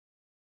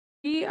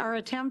We are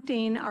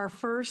attempting our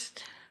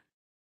first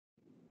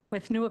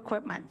with new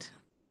equipment.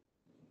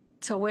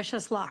 So wish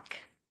us luck.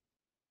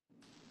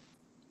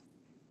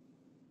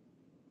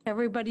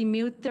 Everybody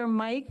mute their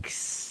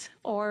mics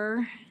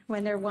or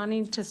when they're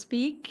wanting to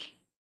speak.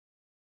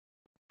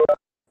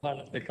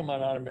 They come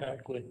on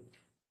automatically.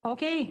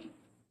 Okay.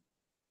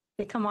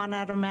 They come on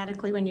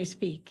automatically when you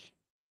speak.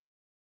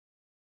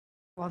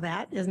 Well,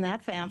 isn't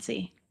that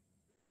fancy?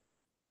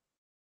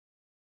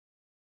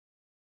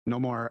 No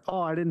more,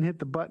 oh, I didn't hit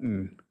the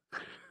button.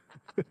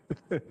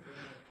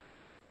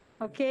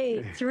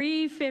 Okay,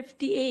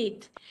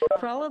 3:58.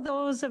 For all of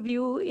those of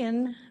you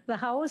in the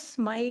house,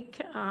 Mike,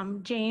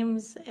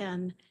 James,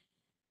 and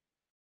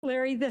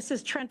Larry, this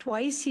is Trent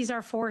Weiss. He's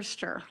our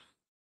forester.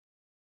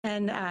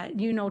 And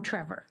you know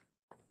Trevor.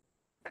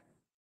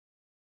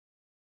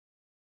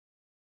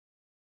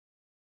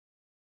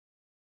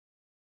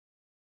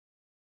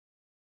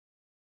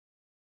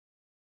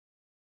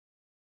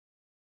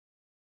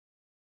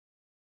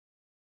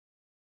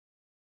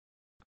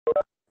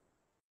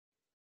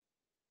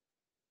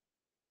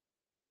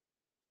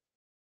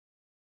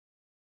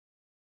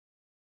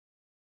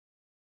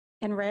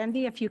 And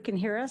Randy, if you can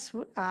hear us,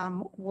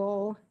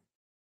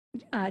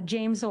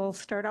 James will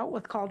start out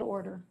with call to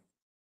order.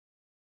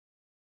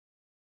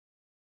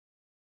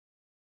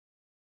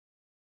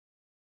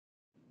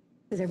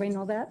 Does everybody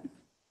know that?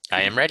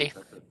 I am ready.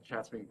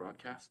 Chat's being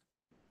broadcast.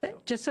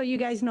 Just so you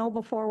guys know,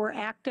 before we're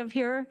active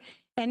here,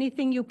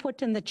 anything you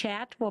put in the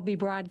chat will be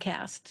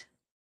broadcast.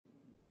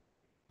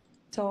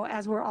 So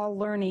as we're all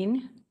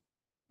learning,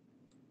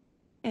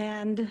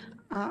 and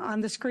on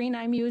the screen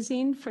I'm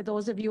using, for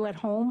those of you at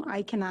home,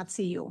 I cannot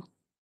see you.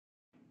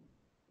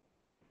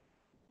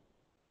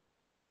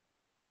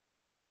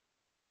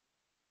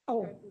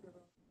 Oh,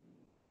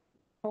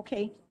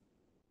 okay.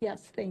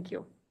 Yes, thank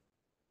you.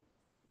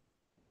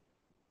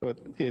 But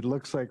it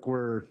looks like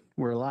we're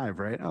live,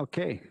 right?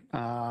 Okay,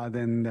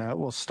 then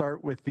we'll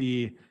start with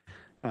the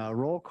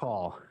roll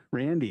call.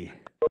 Randy.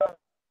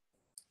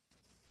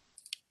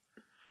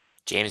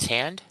 James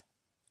Hand.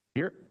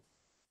 Here.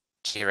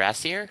 Jay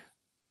Rassier.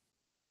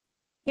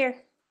 Here.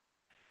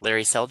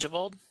 Larry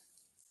Seljevold.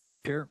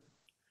 Here.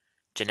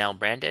 Janelle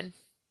Brandon.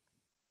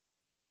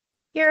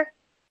 Here.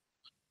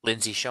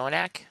 Lindsay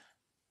Schoenack.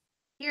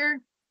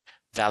 Here.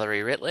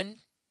 Valerie Ritland.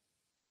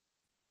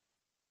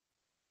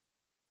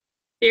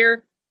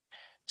 Here.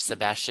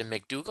 Sebastian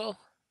McDougall.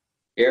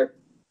 Here.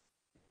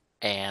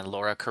 And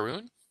Laura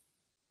Caroon.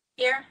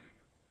 Here.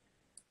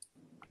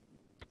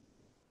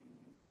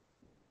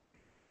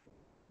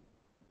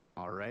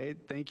 All right,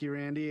 thank you,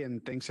 Randy,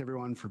 and thanks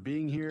everyone for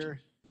being here,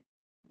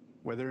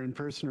 whether in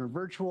person or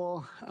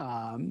virtual.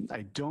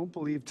 I don't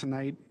believe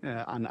tonight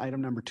on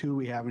item number 2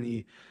 we have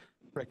any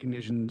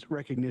recognitions,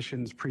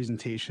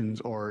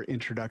 presentations, or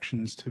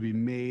introductions to be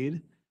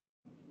made.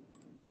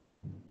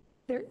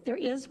 There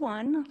is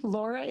one.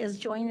 Laura is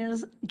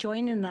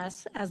joining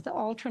us as the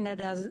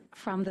alternate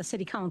from the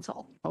city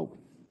council. Oh,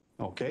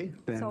 okay.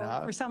 Then,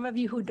 so for some of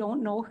you who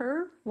don't know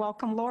her,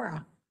 welcome,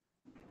 Laura.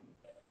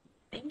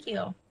 Thank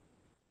you.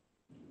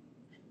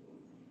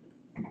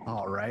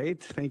 All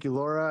right, thank you,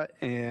 Laura.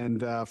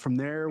 And from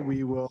there,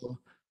 we will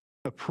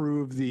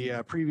approve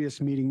the previous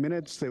meeting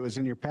minutes that was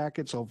in your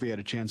packets. Hopefully you had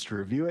a chance to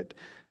review it.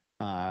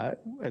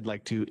 I'd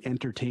like to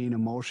entertain a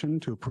motion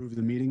to approve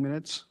the meeting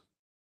minutes.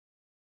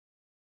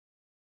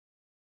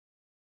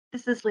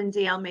 This is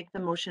Lindsay. I'll make the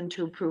motion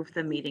to approve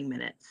the meeting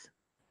minutes.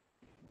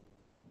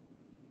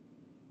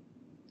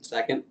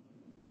 Second.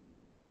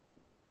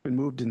 Been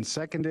moved and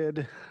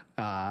seconded.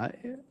 All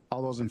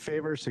those in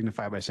favor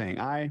signify by saying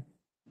aye.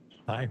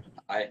 Aye.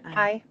 Aye.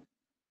 Aye.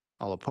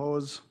 All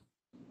oppose?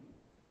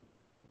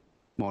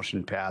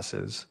 Motion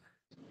passes.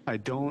 We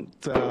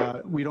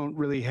don't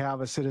really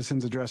have a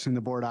citizens addressing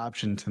the board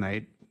option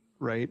tonight,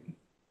 right?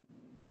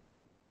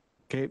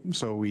 Okay,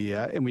 so we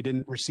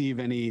didn't receive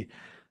any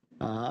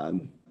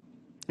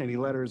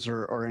letters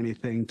or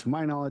anything to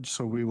my knowledge,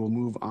 so we will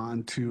move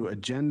on to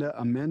agenda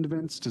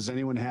amendments. Does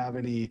anyone have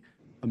any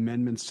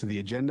amendments to the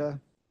agenda?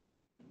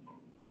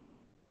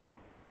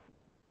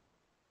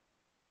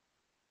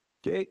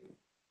 Okay,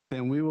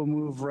 then we will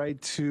move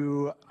right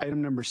to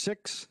item number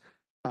 6.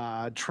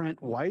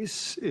 Trent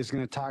Weiss is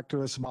going to talk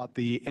to us about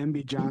the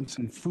M.B.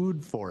 Johnson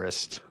Food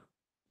Forest.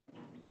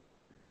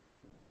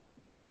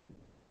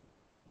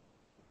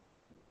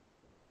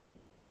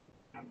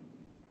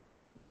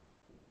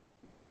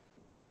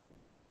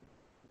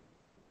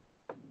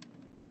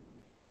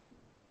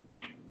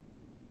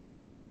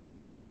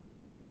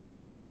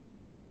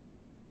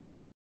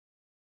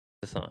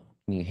 This on?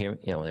 Can you hear me?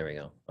 Yeah, well, there we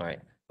go. All right.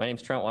 My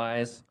name's Trent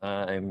Wise.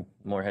 I'm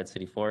Moorhead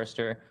City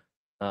Forester.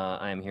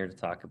 I'm here to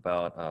talk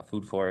about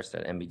food forest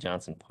at M.B.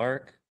 Johnson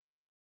Park.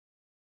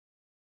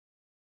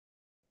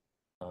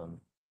 So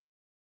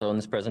in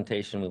this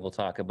presentation, we will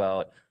talk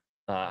about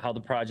how the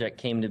project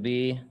came to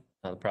be,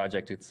 the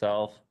project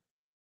itself,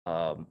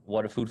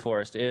 what a food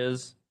forest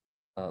is,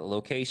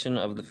 location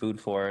of the food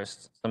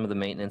forest, some of the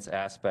maintenance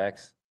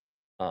aspects,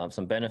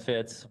 some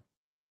benefits,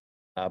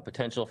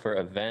 potential for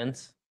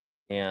events,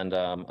 and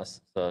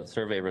the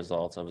survey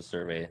results of a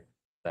survey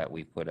that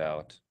we put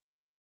out.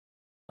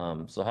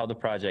 So how the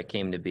project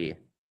came to be.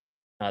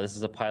 This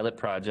is a pilot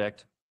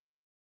project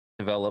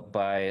developed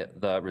by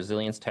the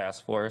Resilience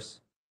Task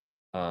Force,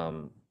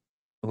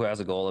 who has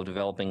a goal of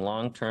developing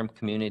long-term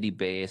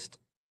community-based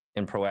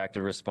and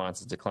proactive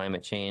responses to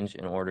climate change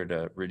in order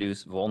to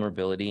reduce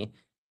vulnerability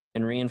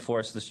and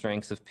reinforce the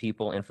strengths of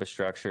people,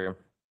 infrastructure,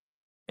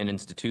 and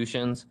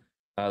institutions.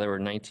 There were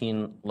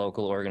 19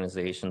 local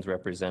organizations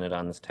represented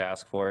on this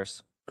task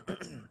force.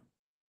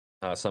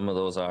 Some of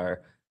those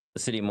are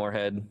the City of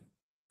Moorhead,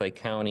 Clay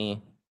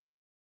County,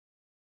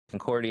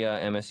 Concordia,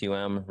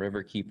 MSUM,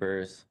 River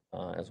Keepers,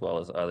 as well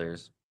as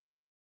others.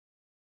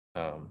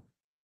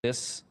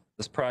 This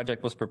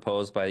project was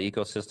proposed by the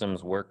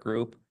Ecosystems Work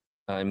Group.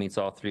 It meets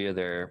all three of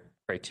their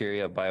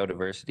criteria: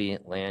 biodiversity,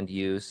 land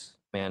use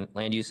and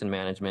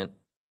management,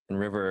 and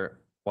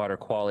river water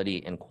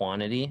quality and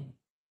quantity.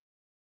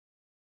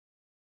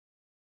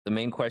 The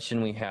main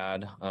question we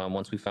had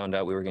once we found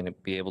out we were going to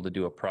be able to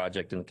do a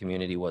project in the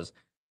community was,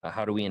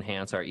 how do we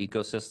enhance our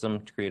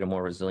ecosystem to create a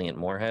more resilient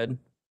Moorhead?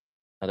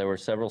 There were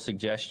several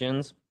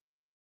suggestions,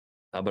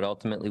 but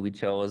ultimately we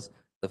chose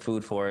the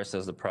food forest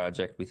as the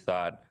project we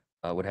thought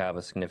would have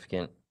a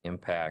significant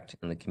impact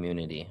in the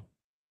community.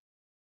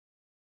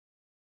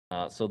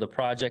 So the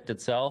project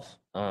itself,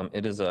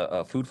 it is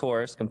a food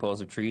forest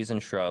composed of trees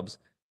and shrubs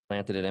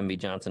planted at MB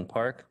Johnson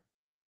Park.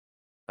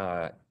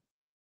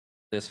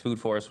 This food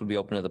forest would be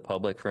open to the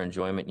public for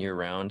enjoyment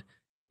year-round,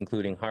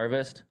 including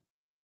harvest.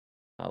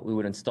 We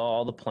would install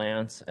all the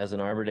plants as an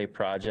Arbor Day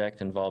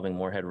project involving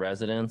Moorhead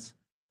residents.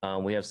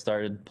 We have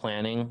started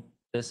planning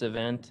this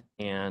event,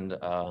 and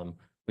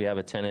we have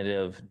a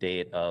tentative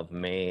date of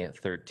May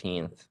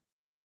 13th.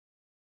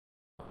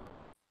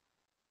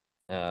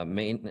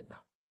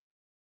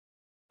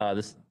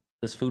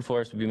 This food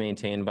forest would be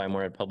maintained by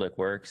Moorhead Public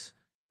Works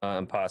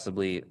and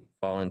possibly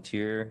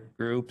volunteer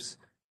groups.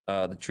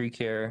 The tree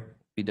care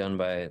be done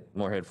by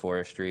Moorhead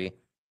Forestry,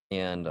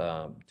 and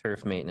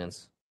turf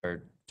maintenance,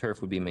 or turf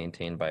would be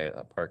maintained by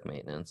park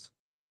maintenance.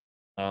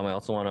 I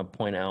also want to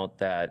point out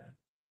that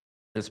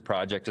this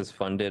project is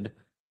funded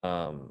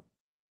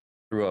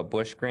through a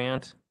Bush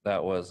grant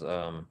that was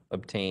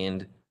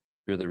obtained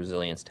through the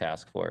Resilience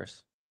Task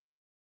Force.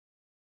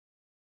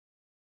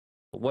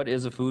 What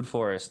is a food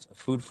forest? A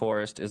food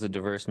forest is a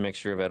diverse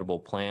mixture of edible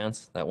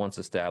plants that, once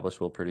established,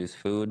 will produce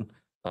food.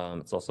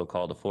 It's also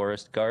called a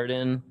forest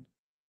garden,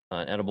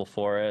 an edible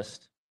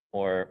forest,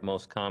 or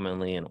most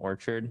commonly an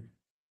orchard.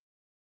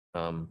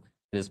 It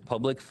is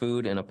public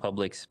food in a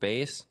public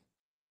space,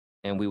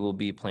 and we will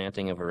be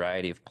planting a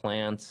variety of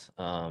plants,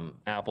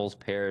 apples,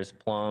 pears,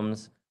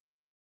 plums.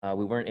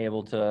 We weren't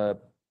able to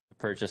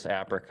purchase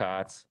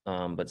apricots,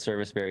 but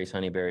service berries,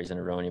 honeyberries, and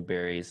aronia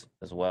berries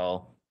as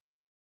well.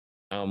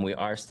 We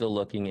are still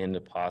looking into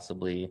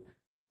possibly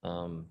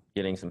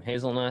getting some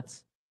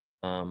hazelnuts,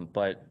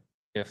 but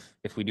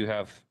if we do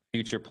have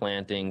future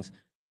plantings,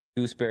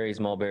 gooseberries,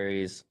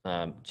 mulberries,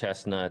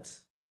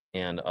 chestnuts,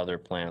 and other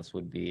plants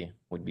would be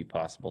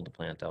possible to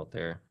plant out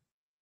there.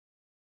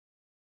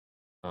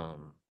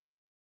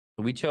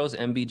 We chose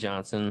MB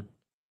Johnson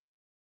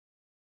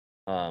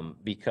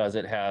because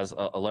it has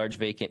a large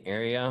vacant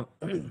area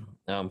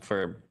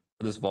for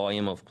this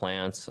volume of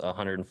plants,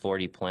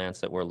 140 plants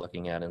that we're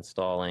looking at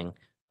installing.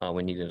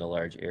 We needed a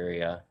large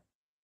area.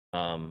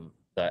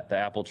 The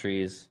apple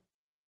trees,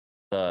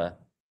 the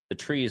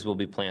trees will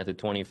be planted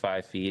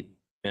 25 feet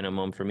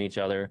minimum from each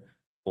other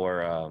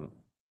for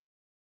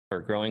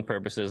growing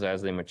purposes.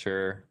 As they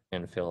mature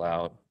and fill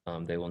out,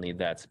 they will need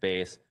that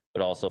space,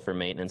 but also for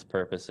maintenance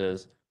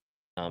purposes.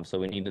 So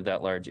we needed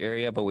that large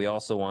area, but we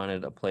also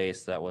wanted a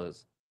place that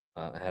was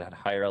had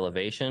higher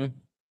elevation.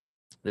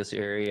 This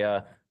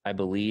area, I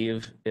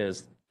believe,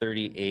 is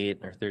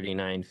 38 or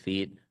 39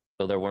 feet,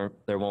 so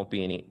there won't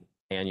be any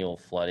annual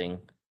flooding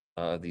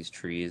of these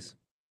trees.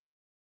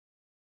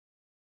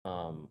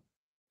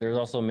 There's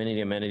also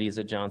many amenities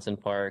at Johnson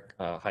Park,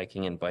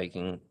 hiking and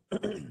biking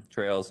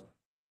trails,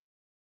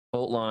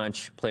 boat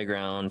launch,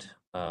 playground,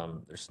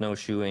 there's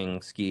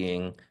snowshoeing,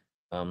 skiing.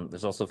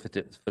 There's also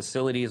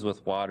facilities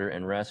with water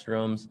and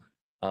restrooms.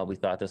 We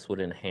thought this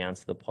would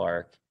enhance the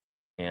park,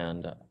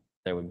 and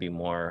there would be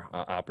more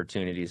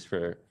opportunities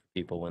for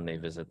people when they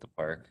visit the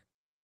park.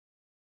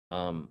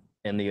 And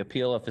the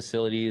appeal of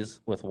facilities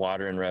with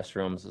water and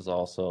restrooms was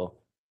also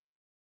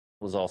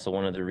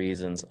one of the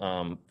reasons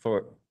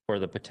for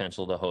the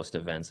potential to host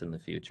events in the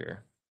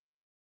future.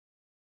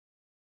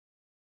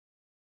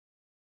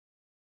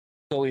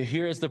 So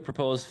here is the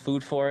proposed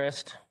food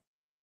forest.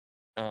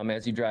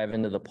 As you drive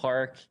into the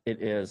park,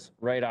 it is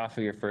right off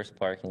of your first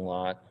parking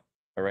lot,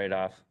 or right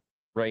off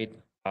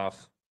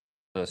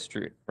the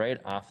street, right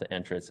off the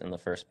entrance in the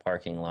first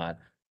parking lot.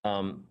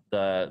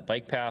 The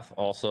bike path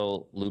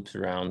also loops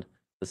around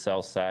the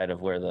south side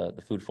of where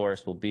the food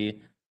forest will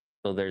be,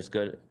 so there's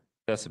good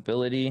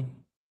accessibility.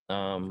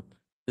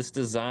 This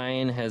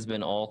design has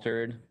been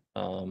altered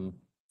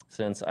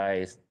since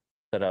I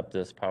set up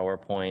this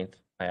PowerPoint.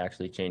 I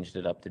actually changed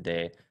it up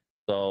today.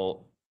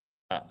 So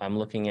I'm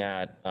looking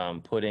at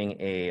putting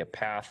a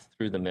path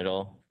through the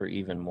middle for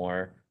even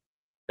more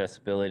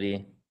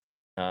accessibility.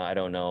 I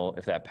don't know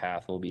if that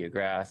path will be a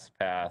grass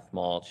path,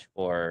 mulch,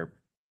 or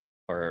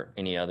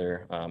any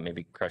other,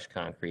 maybe crushed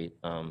concrete.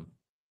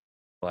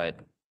 But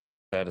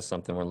that is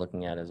something we're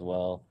looking at as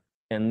well.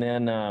 And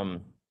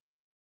then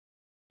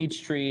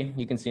each tree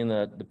you can see in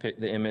the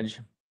image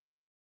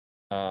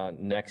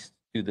next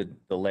to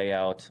the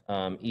layout,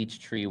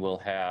 each tree will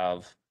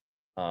have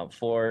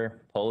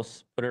 4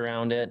 posts put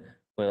around it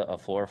with a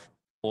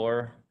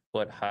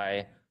 4-foot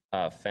high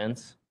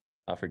fence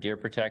for deer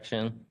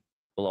protection.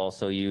 We'll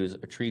also use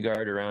a tree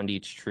guard around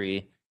each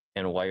tree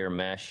and wire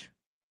mesh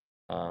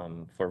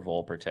for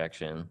vole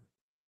protection.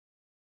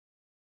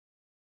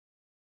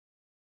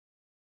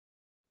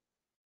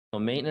 So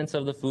maintenance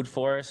of the food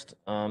forest,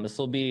 this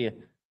will be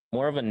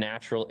more of a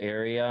natural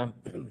area.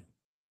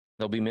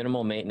 There'll be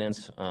minimal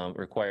maintenance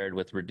required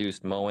with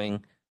reduced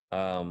mowing.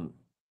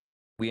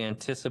 We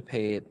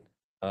anticipate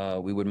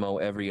we would mow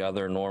every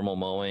other normal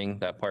mowing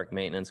that park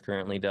maintenance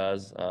currently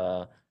does.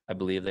 I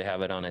believe they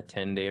have it on a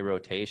 10-day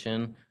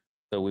rotation.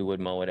 So we would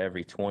mow it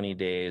every 20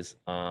 days.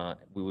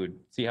 We would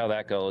see how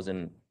that goes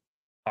and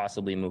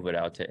possibly move it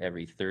out to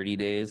every 30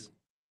 days.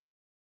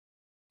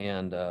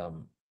 And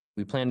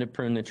we plan to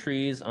prune the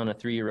trees on a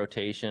 3-year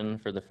rotation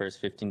for the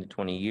first 15 to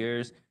 20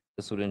 years.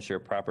 This would ensure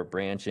proper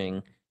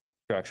branching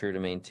structure to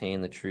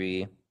maintain the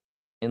tree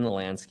in the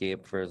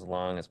landscape for as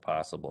long as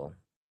possible.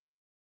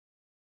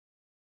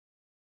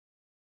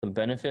 The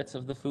benefits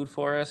of the food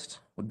forest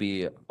would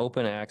be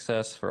open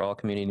access for all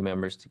community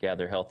members to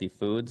gather healthy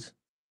foods.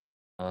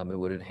 It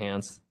would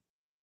enhance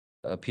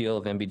the appeal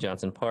of MB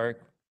Johnson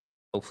Park,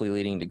 hopefully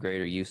leading to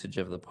greater usage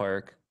of the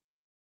park.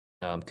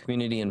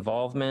 Community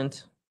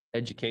involvement,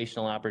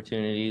 educational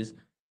opportunities,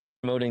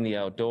 promoting the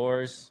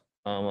outdoors.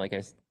 Like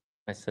I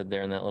said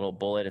there in that little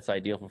bullet, it's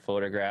ideal for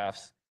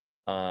photographs.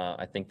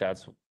 I think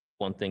that's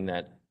one thing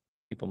that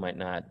people might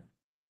not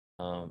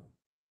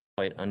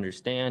quite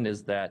understand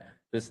is that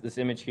this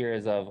image here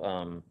is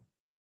of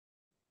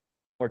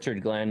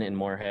Orchard Glen in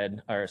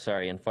Moorhead, or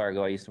sorry, in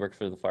Fargo. I used to work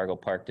for the Fargo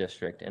Park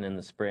District, and in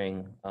the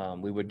spring,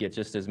 we would get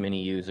just as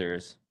many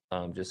users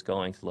just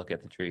going to look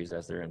at the trees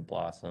as they're in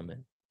blossom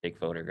and take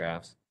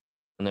photographs.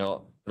 And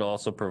it'll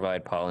also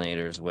provide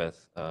pollinators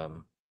with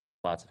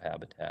lots of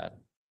habitat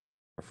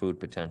or food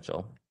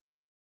potential.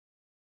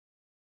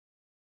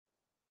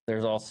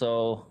 There's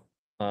also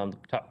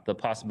the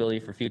possibility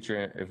for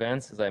future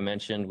events. As I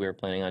mentioned, we're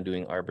planning on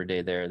doing Arbor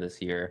Day there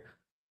this year.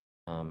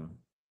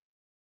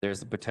 There's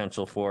the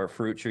potential for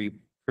fruit tree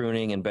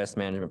pruning and best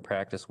management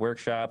practice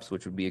workshops,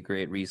 which would be a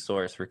great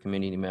resource for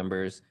community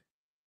members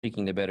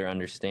seeking to better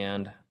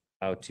understand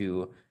how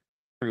to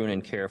prune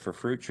and care for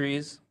fruit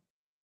trees.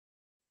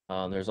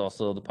 There's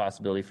also the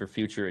possibility for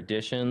future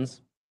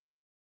additions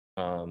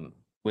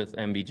with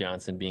MB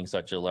Johnson being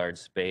such a large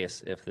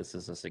space. If this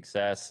is a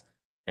success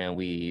and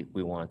we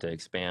want to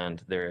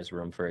expand, there is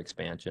room for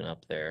expansion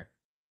up there.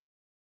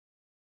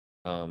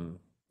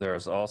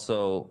 There's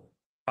also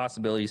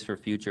possibilities for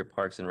future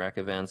parks and rec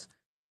events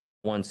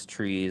once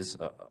trees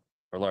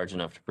are large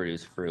enough to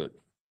produce fruit.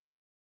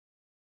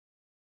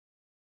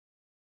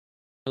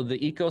 So the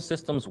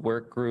ecosystems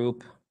work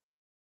group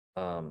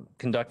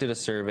conducted a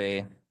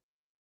survey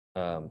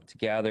to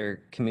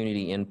gather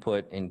community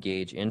input and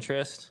gauge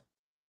interest.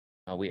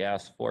 We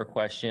asked 4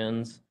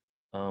 questions.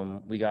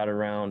 We got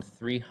around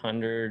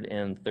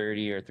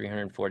 330 or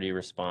 340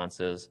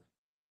 responses.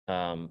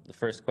 The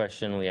first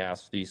question we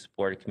asked, do you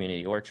support a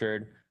community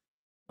orchard?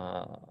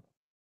 I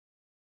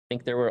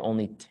think there were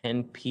only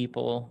 10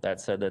 people that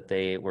said that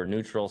they were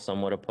neutral,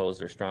 somewhat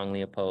opposed, or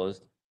strongly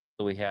opposed.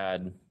 So we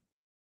had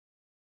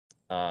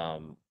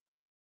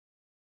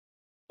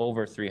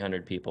over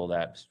 300 people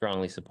that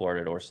strongly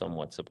supported or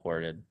somewhat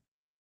supported.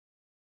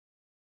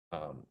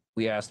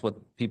 We asked what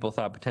people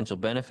thought potential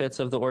benefits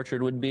of the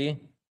orchard would be.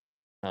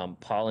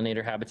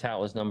 Pollinator habitat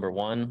was number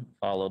 1,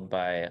 followed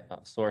by a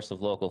source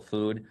of local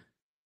food.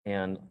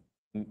 And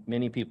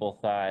many people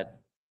thought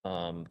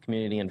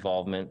community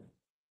involvement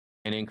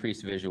and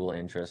increased visual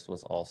interest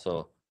was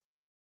also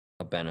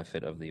a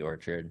benefit of the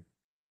orchard.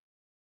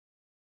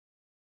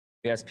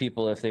 We asked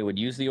people if they would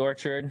use the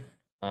orchard.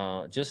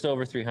 Just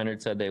over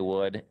 300 said they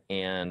would,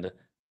 and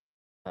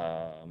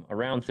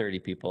around 30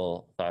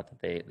 people thought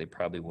that they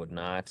probably would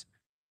not.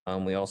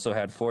 We also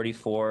had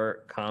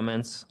 44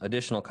 comments,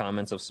 additional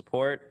comments of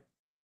support,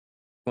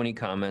 20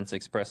 comments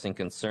expressing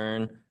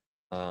concern.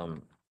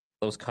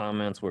 Those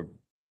comments were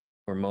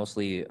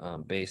mostly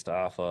based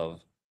off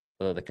of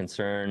the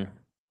concern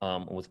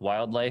with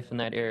wildlife in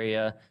that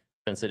area,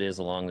 since it is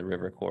along the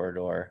river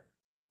corridor,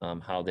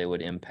 how they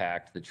would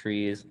impact the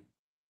trees,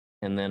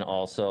 and then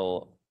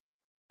also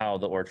how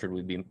the orchard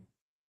would be,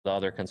 the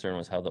other concern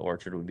was how the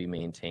orchard would be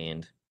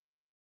maintained.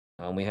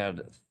 We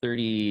had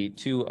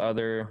 32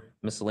 other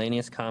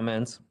miscellaneous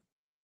comments.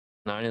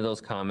 9 of those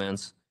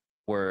comments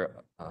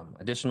were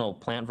additional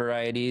plant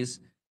varieties.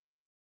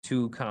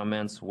 2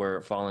 comments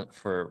were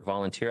for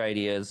volunteer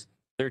ideas.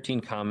 13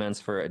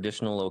 comments for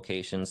additional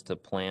locations to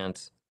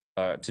plant,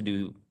 to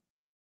do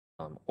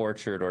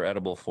orchard or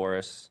edible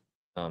forests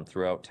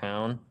throughout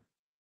town,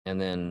 and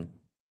then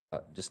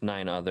just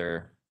 9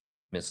 other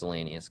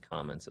miscellaneous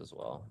comments as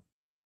well.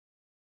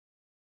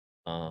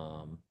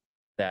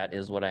 That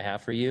is what I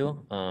have for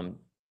you.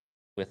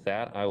 With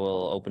that, I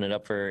will open it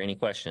up for any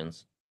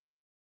questions.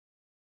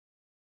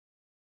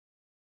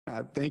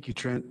 Thank you,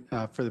 Trent,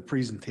 for the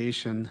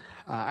presentation.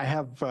 I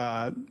have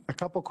a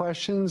couple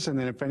questions, and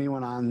then if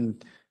anyone on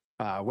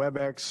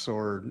WebEx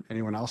or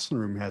anyone else in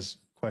the room has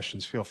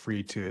questions, feel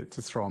free to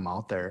throw them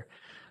out there.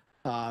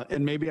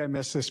 And maybe I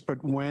missed this,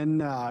 but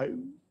when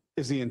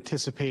is the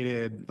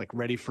anticipated like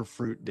ready for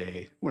fruit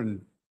day?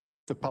 When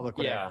the public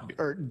would Yeah.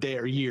 or day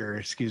or year,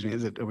 excuse me,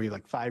 are we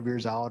like 5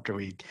 years out? Are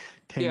we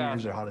 10 Yeah.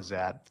 years, or how does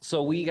that?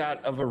 So we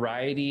got a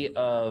variety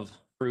of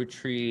fruit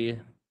trees,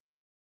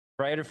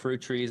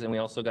 and we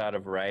also got a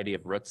variety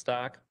of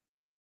rootstock.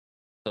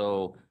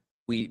 So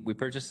we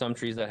purchased some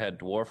trees that had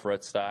dwarf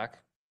rootstock.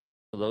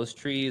 So those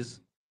trees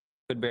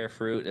could bear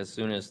fruit as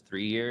soon as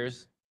 3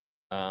 years.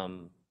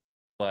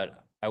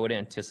 But I would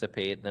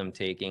anticipate them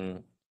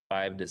taking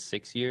 5 to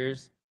 6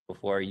 years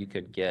before you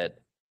could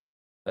get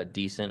a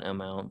decent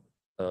amount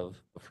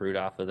of fruit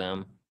off of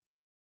them.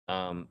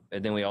 And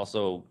then we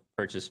also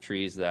purchased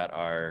trees that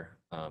are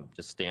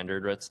just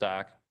standard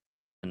rootstock,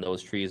 and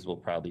those trees will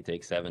probably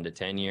take 7 to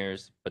 10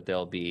 years, but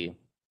they'll be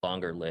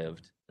longer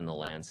lived in the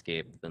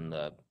landscape than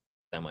the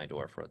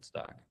semi-dwarf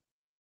rootstock.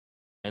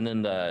 And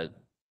then the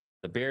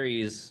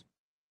berries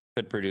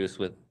could produce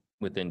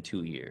within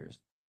 2 years.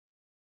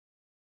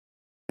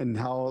 And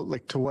how,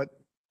 like, to what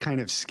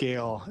kind of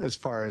scale, as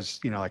far as,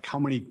 like how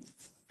many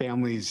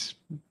families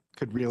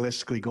could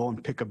realistically go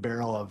and pick a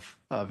barrel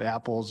of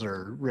apples,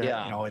 or,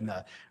 Yeah.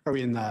 are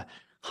we in the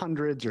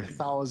hundreds or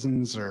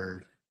thousands,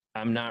 or?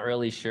 I'm not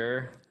really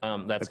sure.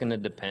 That's going to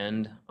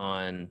depend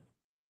on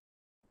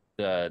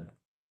the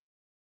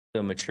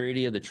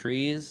maturity of the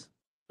trees,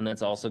 and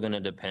that's also going to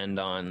depend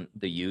on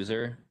the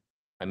user.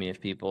 I mean, if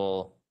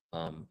people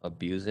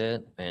abuse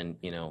it and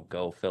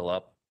go fill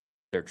up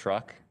their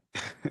truck,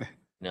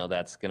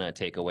 that's going to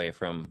take away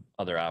from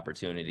other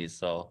opportunities.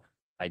 So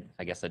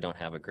I guess I don't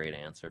have a great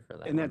answer for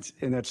that.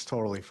 And that's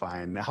totally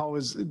fine.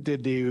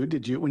 Did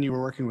you when you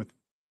were working with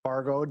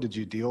Fargo, did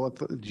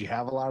you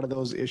have a lot of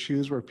those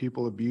issues where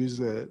people abuse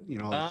the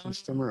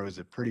system, or was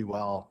it pretty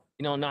well?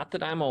 Not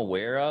that I'm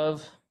aware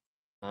of.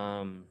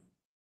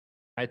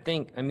 I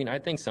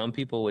think some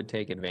people would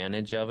take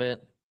advantage of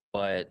it,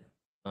 but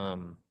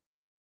from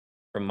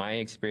my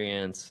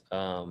experience,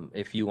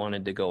 if you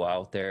wanted to go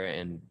out there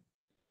and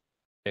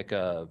pick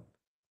a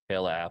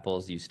pail of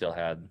apples, you still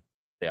had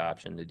the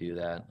option to do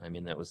that. I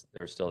mean, there was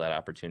still that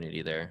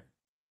opportunity there.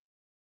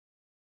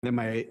 Then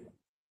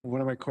one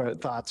of my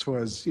thoughts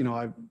was,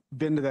 I've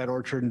been to that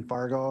orchard in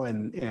Fargo,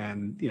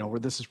 and where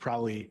this is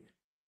probably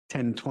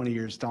 10, 20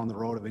 years down the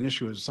road of an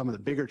issue is some of the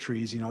bigger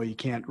trees, you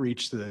can't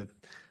reach the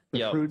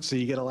Yep. fruit. So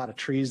you get a lot of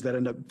trees that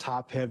end up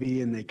top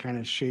heavy, and they kind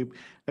of shape.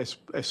 I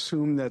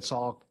assume that's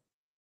all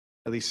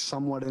at least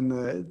somewhat in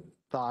the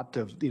thought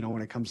of,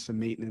 when it comes to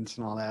maintenance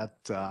and all that,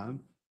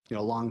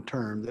 long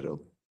term,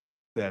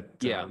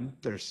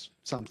 there's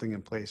something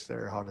in place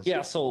there. How does?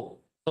 Yeah. So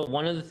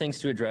one of the things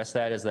to address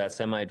that is that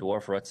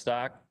semi-dwarf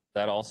rootstock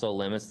that also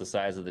limits the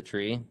size of the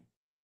tree.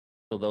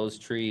 So those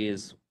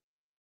trees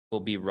will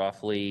be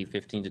roughly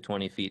 15 to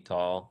 20 feet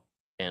tall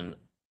and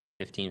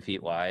 15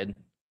 feet wide.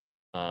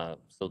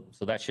 So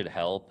that should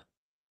help.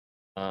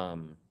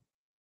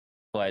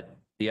 But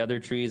the other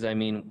trees, I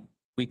mean,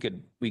 we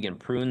can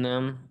prune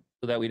them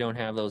so that we don't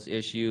have those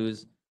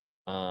issues.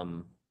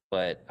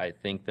 But I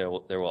think there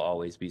will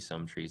always be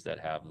some trees that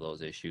have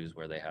those issues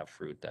where they have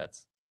fruit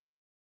that's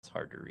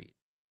hard to read.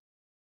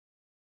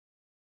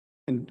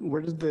 And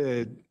where did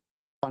the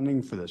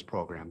funding for this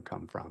program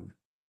come from?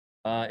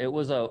 It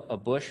was a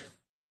Bush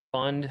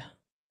fund,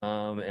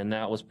 and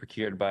that was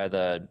procured by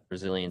the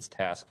Resilience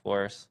Task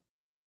Force.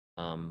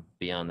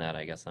 Beyond that,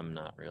 I guess I'm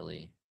not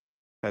really.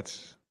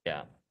 That's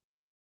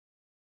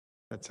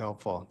That's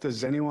helpful.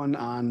 Does anyone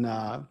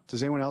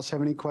else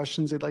have any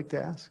questions they'd like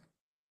to ask?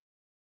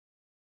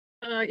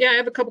 Yeah, I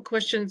have a couple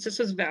questions. This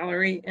is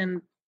Valerie,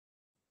 and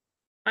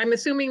I'm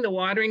assuming the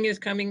watering is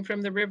coming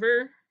from the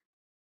river.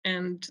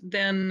 And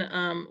then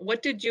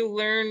what did you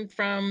learn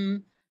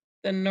from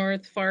the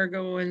North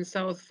Fargo and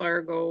South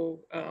Fargo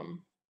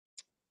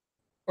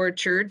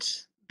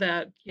orchards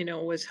that,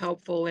 was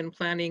helpful in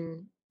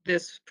planning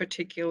this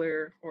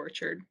particular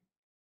orchard?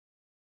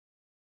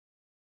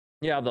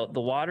 Yeah, the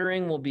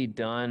watering will be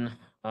done.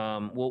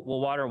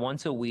 We'll water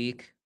once a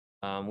week.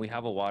 We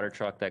have a water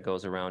truck that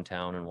goes around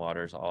town and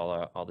waters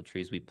all the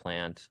trees we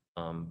plant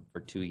for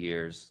 2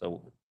 years.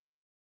 So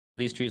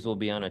these trees will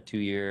be on a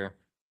 2-year,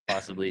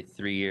 possibly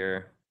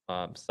 3-year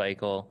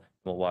cycle.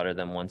 We'll water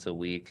them once a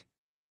week.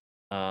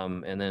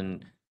 And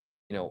then,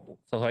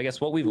 so I guess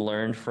what we've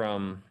learned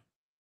from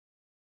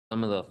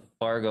some of the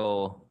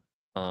Fargo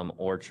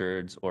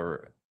orchards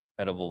or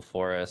edible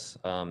forests,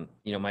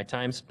 my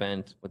time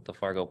spent with the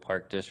Fargo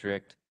Park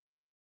District,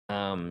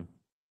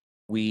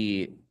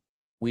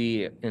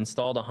 we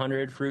installed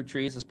 100 fruit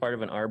trees as part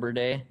of an Arbor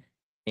Day,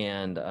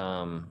 and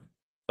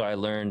So I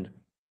learned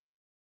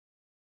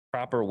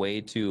proper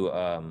way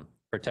to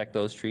protect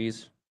those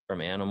trees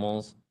from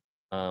animals.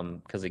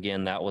 Because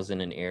again, that was in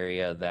an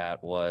area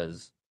that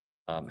was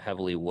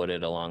heavily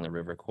wooded along the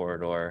river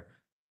corridor.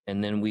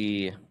 And then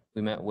we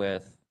met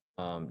with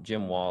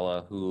Jim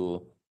Walla,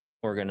 who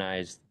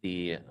organized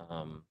the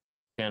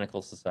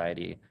Botanical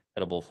Society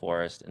Edible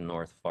Forest in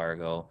North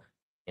Fargo.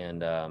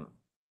 And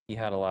he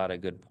had a lot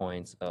of good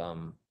points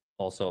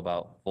also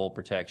about vole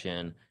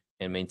protection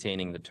and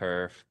maintaining the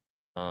turf.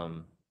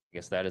 I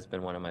guess that has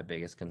been one of my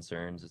biggest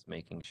concerns, is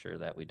making sure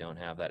that we don't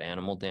have that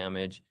animal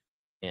damage.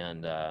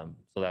 And so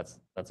that's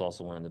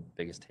also one of the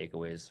biggest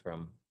takeaways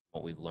from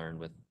what we've learned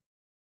with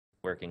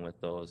working with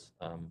those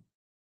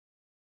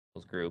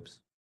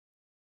groups.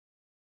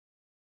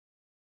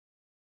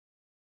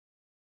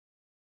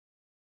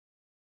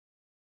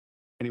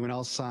 Anyone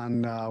else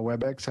on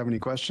WebEx have any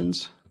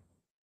questions?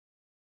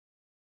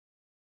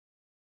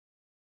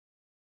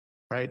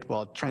 Right,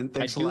 well, Trent,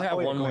 I thanks a do lot. have Oh,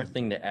 yeah, one go more ahead.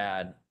 thing to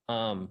add.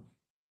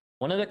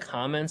 One of the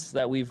comments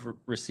that we've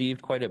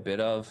received quite a bit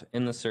of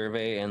in the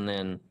survey, and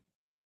then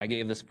I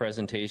gave this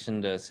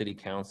presentation to City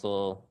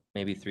Council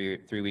maybe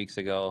three weeks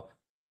ago,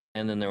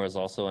 and then there was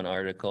also an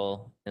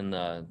article in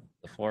the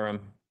forum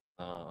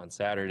on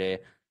Saturday.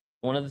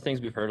 One of the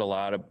things we've heard a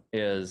lot of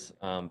is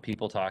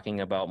people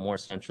talking about more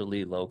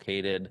centrally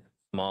located,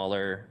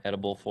 smaller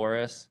edible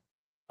forests.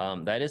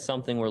 That is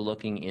something we're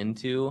looking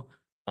into.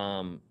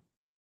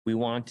 We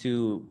want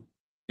to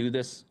do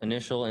this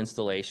initial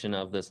installation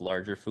of this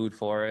larger food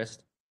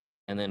forest,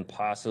 and then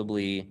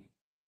possibly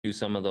do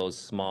some of those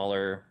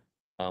smaller,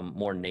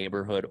 more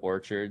neighborhood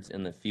orchards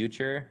in the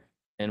future.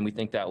 And we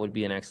think that would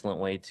be an excellent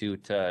way to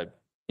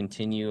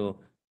continue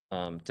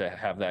to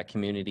have that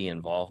community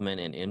involvement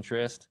and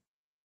interest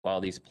while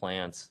these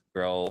plants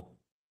grow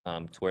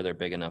to where they're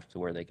big enough to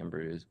where they can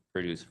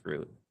produce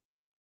fruit.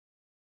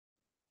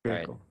 Very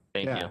Right. cool.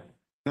 Thank Yeah. you.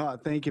 No,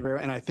 thank you very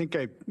much. And I think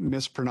I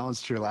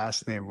mispronounced your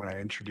last name when I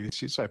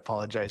introduced you, so I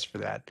apologize for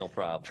that. No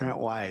problem. Trent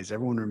Wise,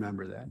 everyone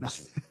remember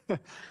that.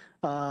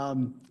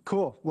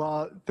 Cool.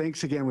 Well,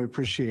 thanks again. We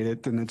appreciate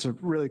it. And it's a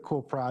really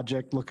cool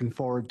project. Looking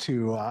forward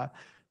to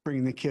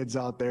bringing the kids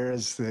out there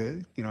as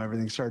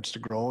everything starts to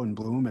grow and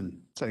bloom. And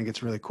so I think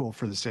it's really cool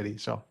for the city.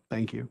 So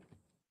thank you.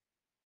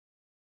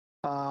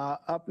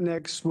 Up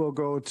next, we'll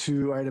go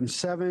to item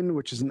 7,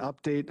 which is an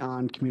update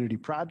on community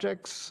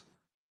projects.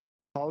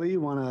 Holly,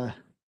 you want to?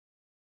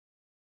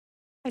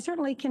 I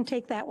certainly can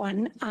take that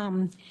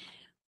one.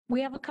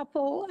 We have a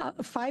couple,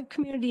 5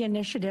 community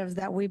initiatives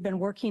that we've been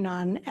working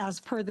on as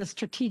per the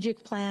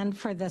strategic plan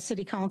for the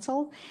city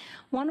council.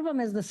 One of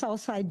them is the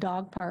Southside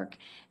Dog Park.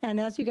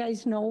 And as you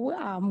guys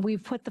know,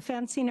 we've put the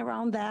fencing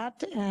around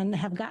that and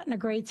have gotten a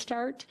great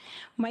start.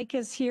 Mike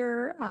is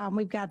here.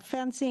 We've got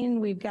fencing.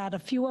 We've got a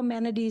few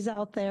amenities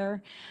out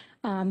there.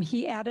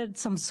 He added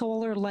some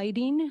solar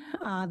lighting,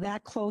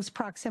 that close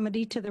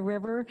proximity to the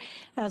river.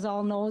 As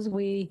all knows,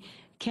 we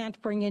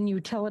can't bring in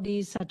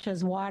utilities such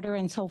as water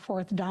and so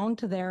forth down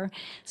to there.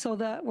 So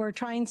that we're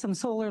trying some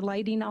solar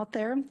lighting out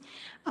there.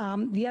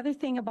 The other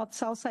thing about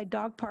Southside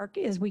Dog Park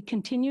is we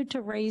continue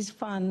to raise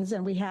funds,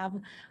 and we have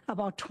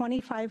about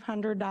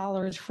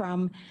 $2,500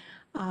 from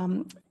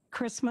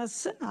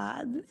Christmas,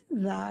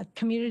 the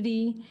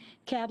community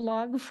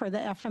catalog for the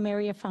FM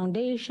Area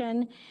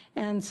Foundation,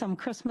 and some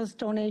Christmas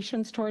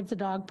donations towards the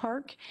dog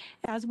park.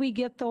 As we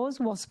get those,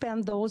 we'll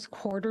spend those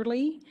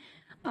quarterly.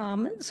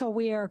 So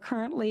we are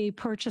currently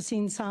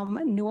purchasing some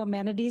new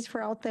amenities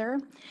for out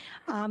there.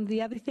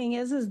 The other thing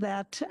is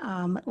that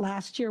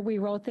last year we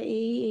wrote the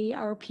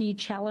AARP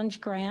Challenge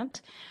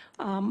Grant.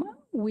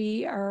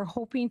 We are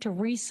hoping to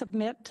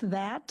resubmit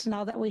that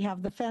now that we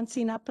have the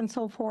fencing up and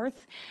so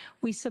forth.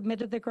 We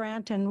submitted the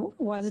grant and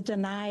was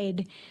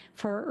denied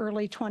for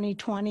early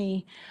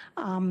 2020,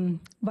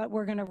 but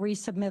we're going to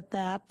resubmit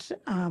that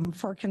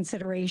for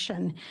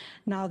consideration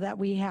now that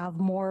we have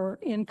more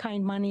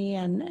in-kind money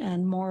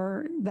and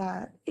more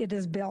that it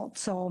is built.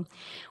 So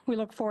we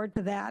look forward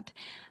to that.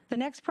 The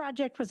next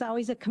project was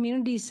always a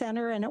community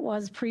center, and it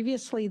was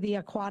previously the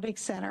aquatic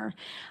center.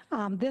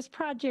 This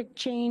project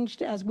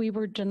changed as we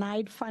were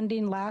denied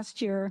funding last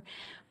year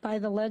by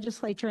the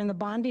legislature in the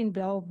bonding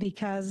bill,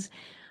 because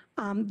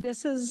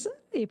this is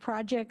a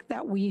project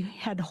that we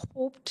had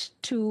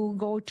hoped to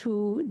go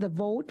to the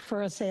vote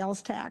for a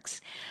sales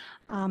tax.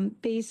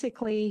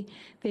 Basically,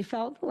 they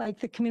felt like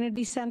the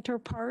community center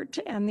part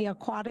and the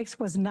aquatics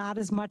was not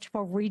as much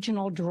of a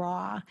regional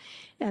draw.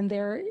 And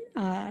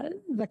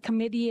the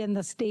committee and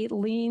the state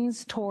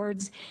leans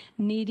towards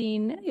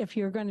needing, if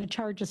you're going to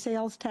charge a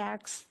sales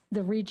tax,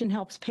 the region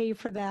helps pay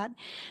for that.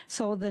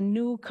 So the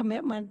new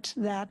commitment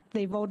that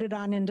they voted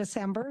on in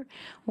December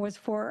was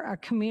for a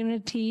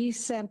community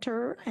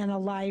center and a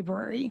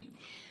library.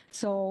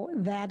 So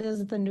that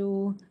is the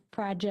new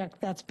project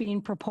that's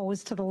being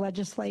proposed to the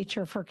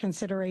legislature for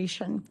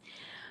consideration.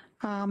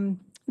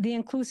 The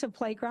inclusive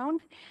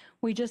playground,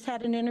 we just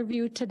had an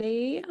interview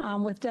today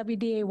with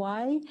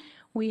WDAY.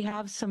 We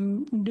have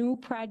some new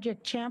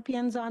project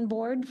champions on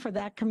board for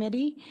that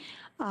committee.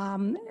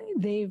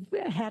 They've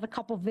had a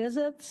couple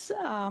visits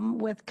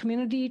with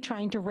community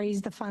trying to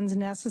raise the funds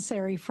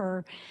necessary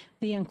for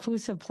the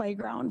inclusive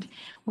playground.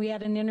 We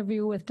had an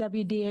interview with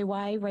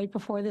WDAY right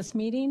before this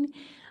meeting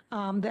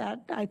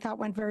that I thought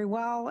went very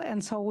well,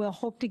 and so we'll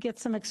hope to get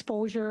some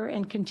exposure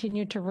and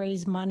continue to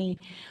raise money.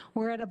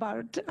 We're at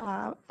about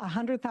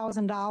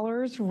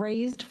 $100,000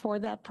 raised for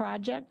that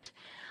project.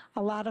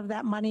 A lot of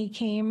that money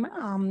came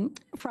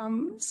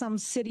from some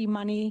city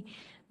money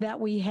that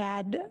we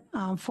had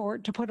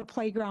to put a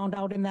playground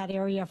out in that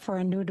area for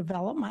a new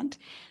development.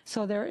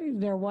 So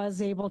there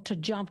was able to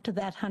jump to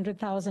that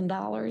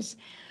 $100,000.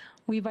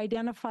 We've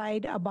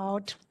identified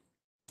about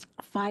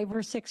 5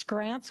 or 6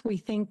 grants we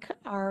think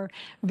are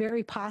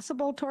very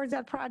possible towards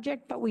that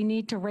project, but we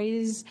need to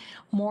raise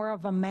more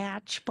of a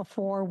match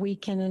before we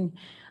can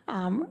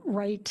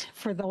write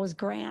for those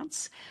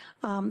grants.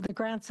 The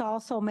grants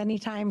also many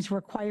times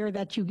require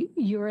that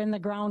you're in the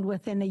ground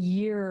within a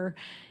year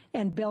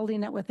and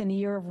building it within a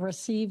year of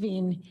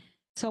receiving.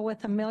 So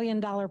with $1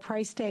 million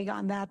price tag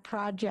on that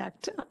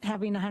project,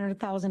 having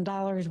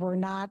 $100,000, we're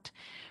not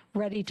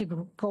ready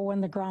to go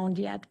in the ground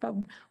yet, but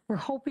we're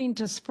hoping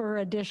to spur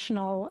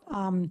additional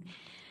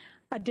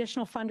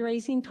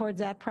fundraising towards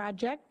that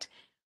project.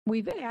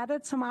 We've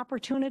added some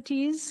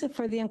opportunities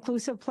for the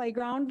inclusive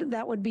playground.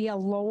 That would be a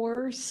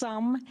lower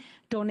sum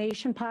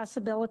donation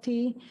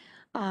possibility,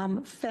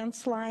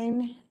 fence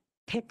line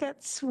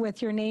pickets with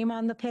your name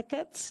on the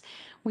pickets.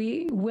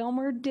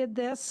 Wilmer did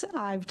this.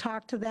 I've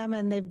talked to them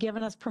and they've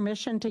given us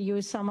permission to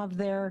use some of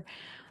their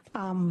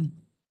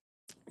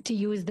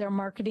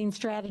marketing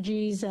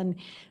strategies and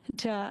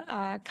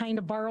to kind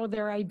of borrow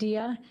their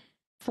idea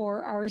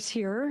for ours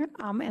here.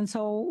 And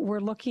so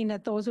we're looking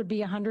at those would be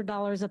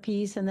 $100 a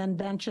piece, and then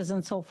benches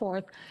and so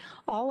forth.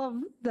 All of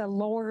the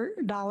lower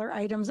dollar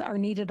items are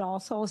needed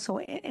also. So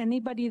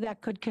anybody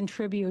that could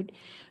contribute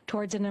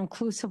towards an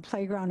inclusive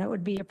playground, it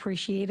would be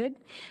appreciated.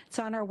 It's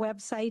on our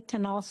website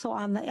and also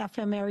on the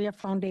FM Area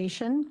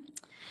Foundation.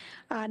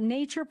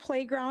 Nature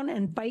Playground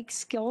and Bike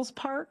Skills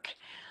Park.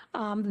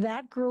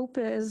 That group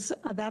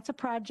that's a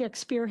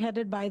project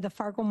spearheaded by the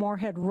Fargo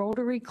Moorhead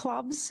Rotary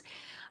Clubs,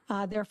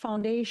 their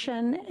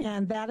foundation,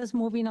 and that is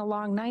moving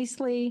along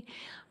nicely.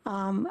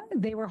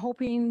 They were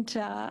hoping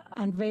to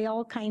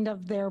unveil kind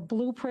of their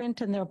blueprint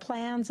and their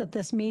plans at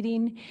this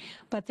meeting,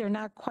 but they're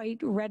not quite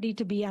ready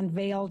to be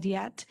unveiled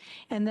yet.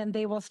 And then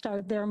they will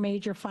start their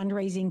major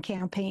fundraising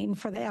campaign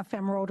for the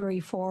FM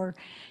Rotary for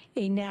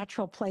a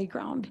natural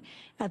playground.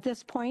 At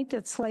this point,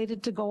 it's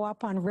slated to go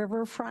up on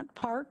Riverfront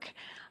Park,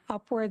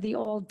 up where the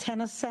old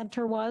tennis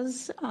center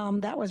was,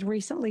 that was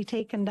recently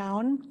taken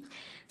down.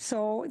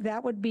 So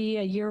that would be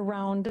a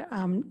year-round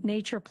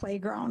nature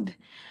playground.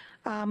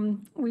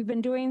 We've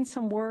been doing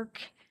some work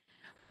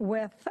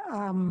with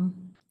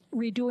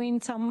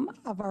redoing some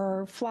of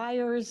our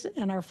flyers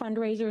and our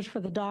fundraisers for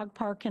the dog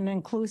park and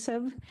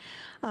inclusive.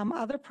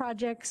 Other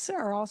projects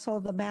are also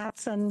the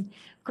Matson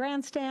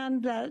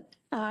grandstand that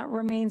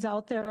remains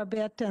out there a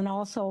bit, and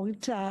also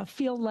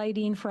field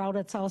lighting for out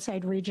at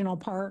Southside Regional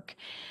Park,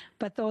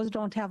 but those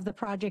don't have the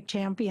project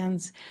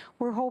champions.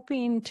 We're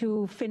hoping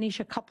to finish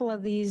a couple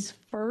of these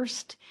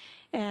first,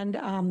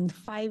 and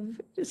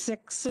 5,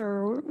 6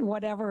 or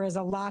whatever is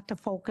a lot to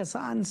focus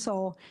on.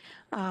 So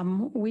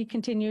we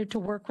continue to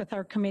work with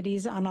our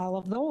committees on all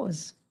of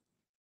those.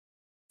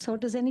 So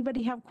does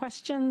anybody have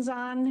questions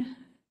on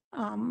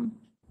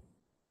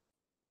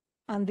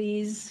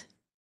these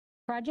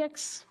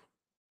projects?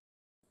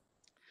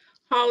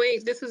 Holly,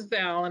 this is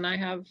Val, and I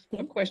have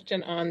a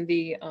question on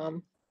the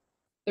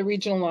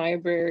regional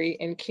library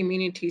and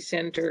community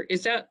center.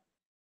 Is that,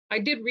 I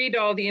did read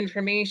all the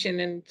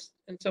information, and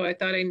so I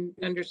thought I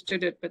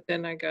understood it, but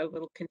then I got a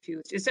little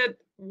confused. Is that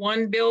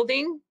one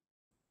building?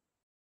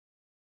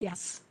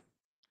 Yes.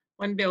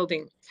 One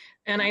building.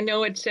 And I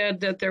know it said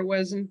that there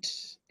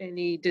wasn't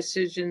any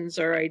decisions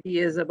or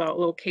ideas about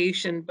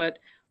location, but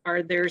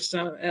are there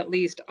some at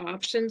least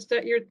options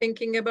that you're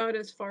thinking about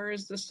as far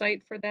as the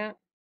site for that?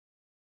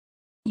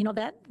 You know,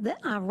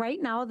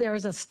 right now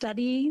there's a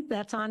study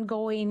that's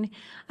ongoing,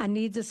 a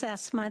needs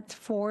assessment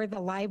for the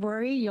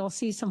library. You'll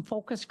see some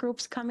focus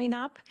groups coming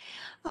up.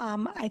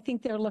 I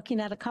think they're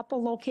looking at a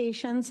couple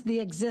locations. The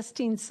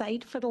existing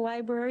site for the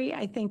library,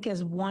 I think,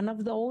 is one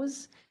of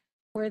those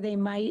where they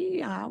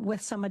might, with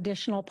some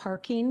additional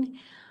parking.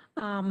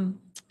 I'm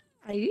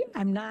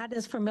not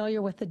as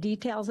familiar with the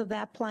details of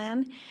that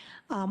plan.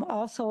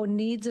 Also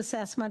needs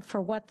assessment for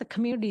what the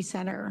community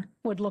center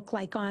would look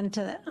like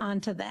onto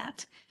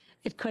that.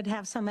 It could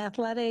have some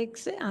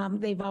athletics.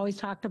 They've always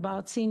talked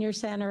about senior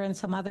center and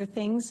some other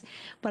things,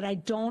 but I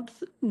don't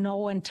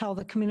know until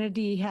the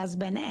community has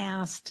been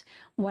asked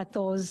what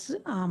those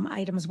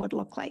items would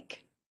look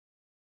like.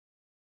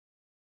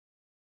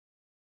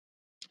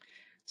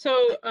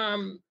 So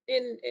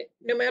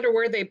no matter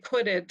where they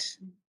put it,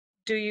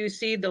 do you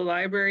see the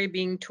library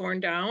being torn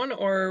down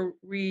or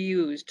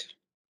reused?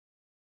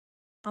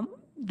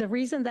 The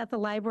reason that the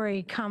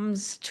library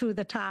comes to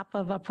the top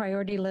of a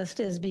priority list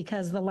is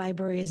because the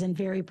library is in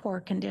very poor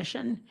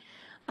condition.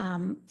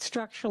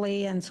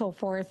 structurally and so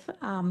forth.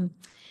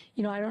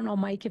 You know, I don't know,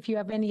 Mike, if you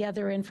have any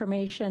other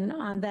information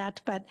on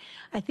that, but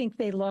I think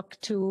they look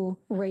to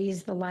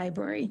raise the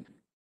library.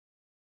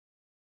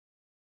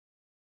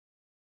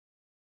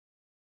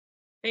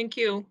 Thank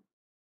you.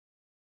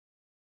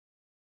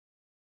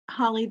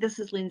 Holly, this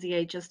is Lindsay.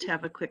 I just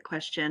have a quick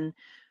question.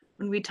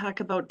 When we talk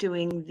about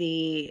doing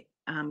the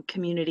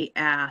community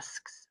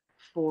asks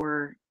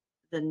for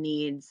the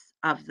needs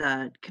of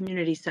the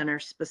community center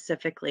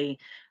specifically,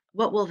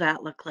 what will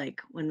that look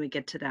like when we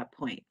get to that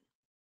point?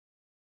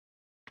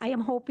 I am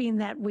hoping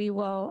that we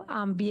will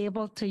be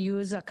able to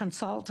use a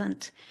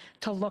consultant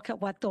to look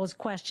at what those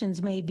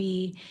questions may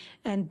be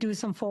and do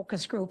some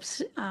focus groups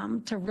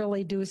to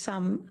really do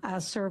some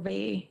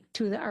survey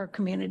to our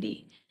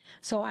community.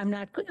 So I'm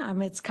not,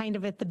 it's kind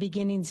of at the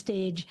beginning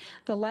stage.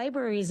 The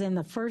library is in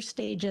the first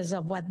stages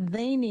of what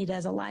they need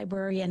as a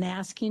library and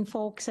asking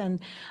folks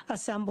and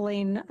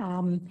assembling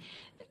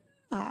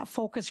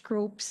focus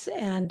groups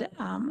and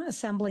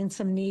assembling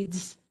some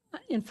needs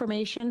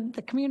information.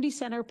 The community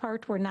center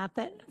part, we're not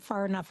that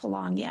far enough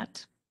along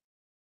yet.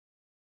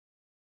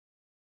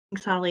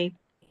 Thanks, Holly.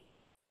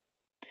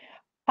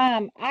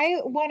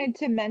 I wanted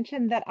to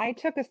mention that I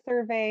took a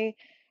survey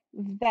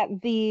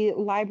that the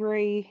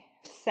library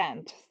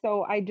sent.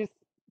 So I just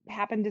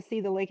happened to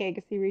see the Lake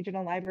Agassiz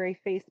Regional Library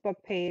Facebook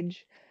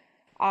page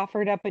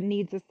offered up a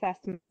needs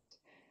assessment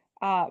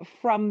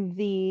from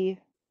the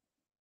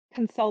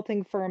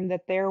consulting firm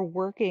that they're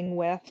working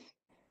with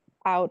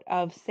out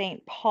of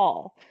St.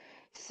 Paul.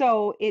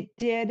 So it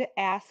did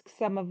ask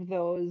some of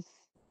those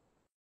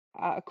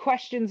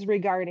questions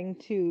regarding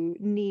to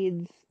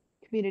needs,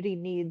 community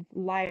needs,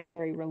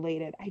 library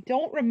related. I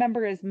don't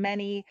remember as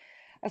many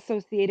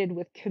associated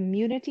with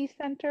community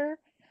center,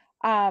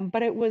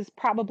 but it was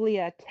probably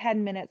a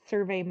 10-minute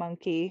survey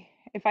monkey.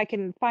 If I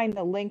can find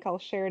the link, I'll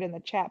share it in the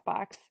chat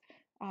box.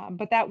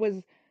 But that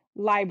was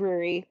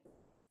library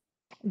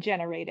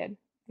generated,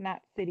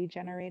 not city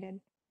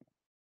generated.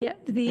 Yeah,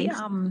 the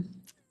Thanks.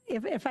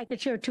 if I could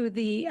share too,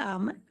 the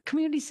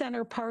community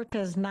center part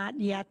has not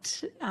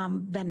yet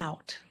been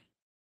out.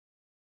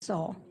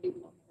 So In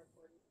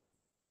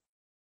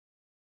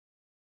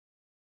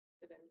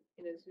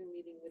a Zoom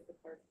meeting with the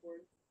park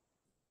board.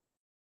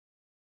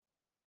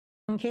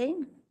 okay.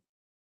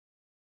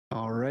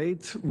 All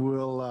right,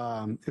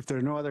 we'll, if there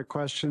are no other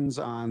questions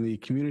on the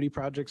community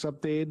projects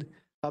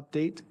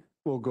update,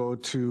 we'll go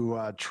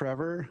to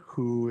Trevor,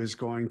 who is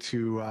going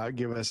to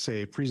give us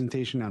a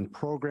presentation on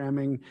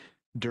programming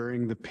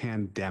during the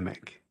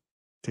pandemic.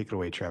 Take it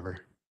away, Trevor.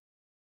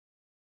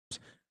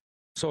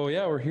 So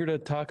yeah, we're here to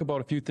talk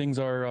about a few things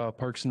our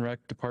Parks and Rec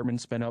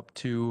department's been up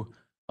to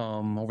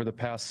over the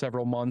past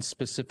several months,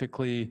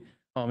 specifically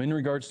in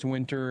regards to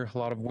winter, a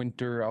lot of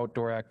winter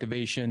outdoor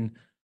activation,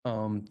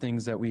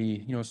 things that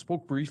we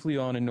spoke briefly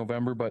on in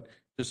November, but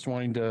just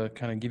wanting to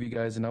kind of give you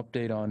guys an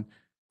update on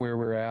where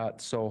we're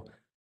at. So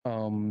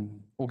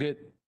we'll get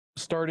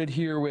started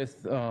here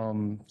with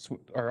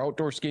our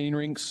outdoor skating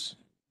rinks.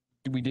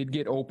 We did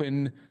get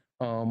open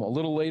a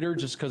little later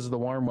just because of the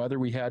warm weather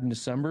we had in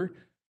December.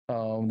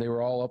 They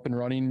were all up and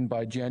running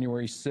by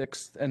January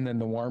 6th, and then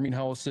the warming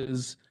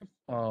houses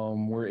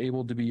were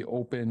able to be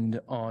opened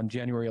on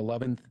January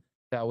 11th.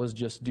 That was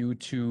just due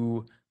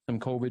to some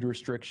COVID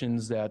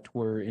restrictions that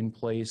were in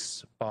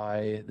place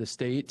by the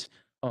state.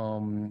 They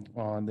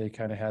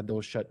kind of had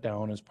those shut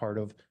down as part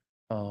of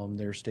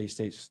their stay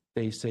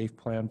safe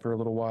plan for a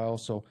little while.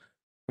 So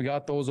we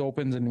got those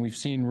opened, and we've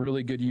seen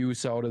really good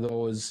use out of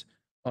those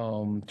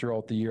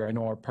throughout the year. I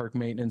know our park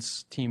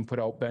maintenance team put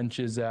out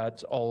benches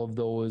at all of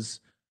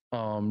those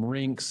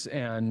rinks,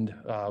 and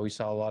we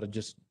saw a lot of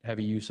just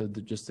heavy use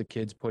of just the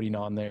kids putting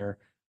on their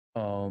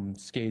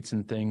skates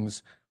and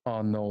things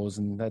on those,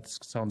 and that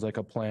sounds like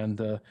a plan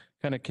to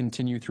kind of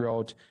continue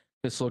throughout.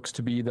 This looks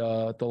to be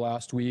the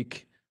last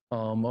week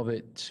of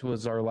it.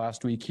 Was our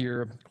last week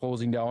here,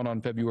 closing down on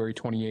February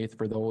 28th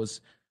for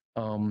those.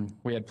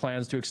 We had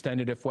plans to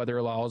extend it if weather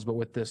allows, but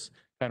with this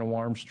kind of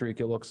warm streak,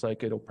 it looks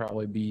like it'll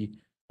probably be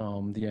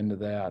the end of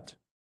that.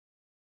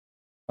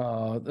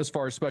 As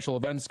far as special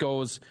events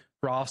goes,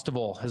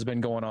 Frostival has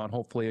been going on.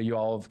 Hopefully you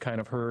all have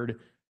kind of heard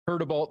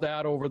about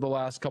that over the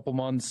last couple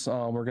months.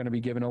 We're going to be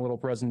giving a little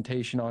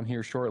presentation on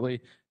here shortly.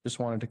 Just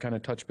wanted to kind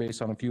of touch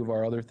base on a few of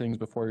our other things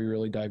before we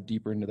really dive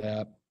deeper into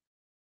that.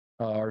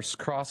 Our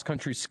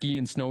cross-country ski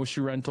and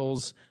snowshoe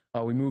rentals,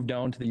 we moved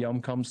down to the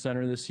Yum-Cum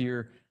Center this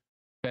year.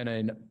 Been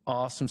an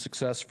awesome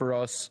success for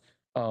us.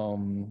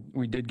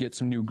 We did get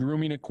some new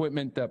grooming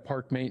equipment that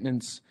park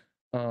maintenance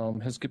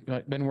has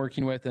been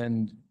working with,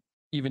 and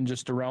even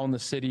just around the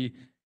city,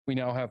 we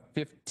now have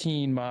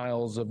 15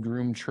 miles of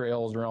groomed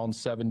trails around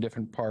 7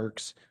 different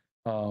parks.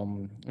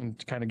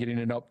 And kind of getting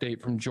an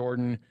update from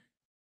Jordan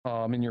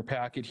in your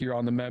packet here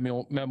on the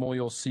memo,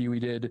 you'll see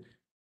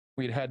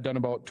we had done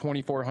about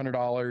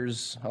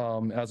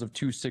 $2,400 as of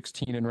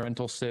 2/16 in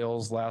rental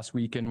sales last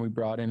weekend. We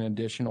brought in an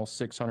additional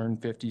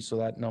 650, so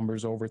that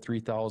number's over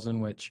 3,000,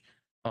 which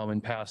in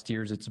past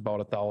years it's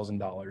about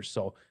 $1,000.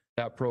 So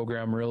that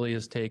program really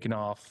has taken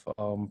off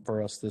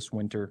for us this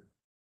winter.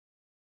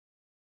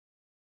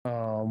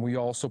 We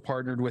also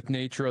partnered with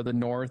Nature of the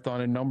North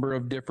on a number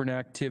of different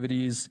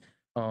activities.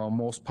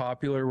 Most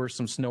popular were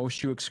some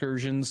snowshoe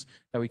excursions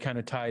that we kind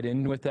of tied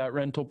in with that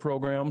rental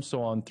program.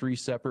 So on 3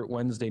 separate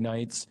Wednesday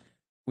nights,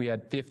 we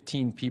had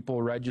 15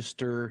 people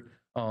register,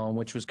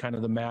 which was kind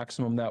of the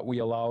maximum that we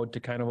allowed to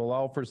kind of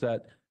allow for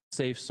that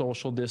safe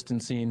social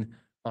distancing.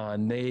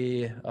 And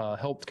they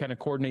helped kind of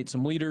coordinate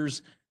some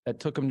leaders that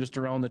took them just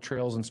around the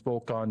trails and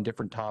spoke on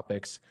different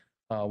topics.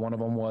 One of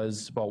them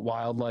was about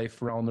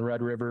wildlife around the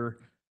Red River.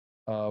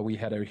 We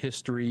had a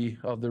history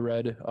of the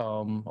Red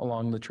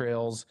along the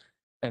trails,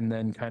 and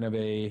then kind of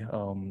a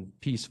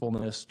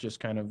peacefulness, just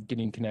kind of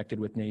getting connected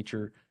with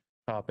nature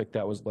topic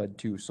that was led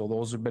to. So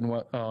those have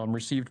been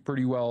received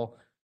pretty well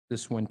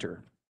this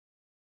winter.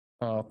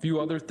 A few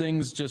other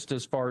things just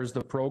as far as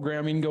the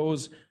programming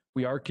goes.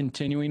 We are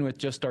continuing with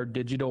just our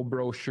digital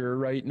brochure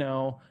right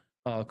now.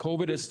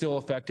 COVID has still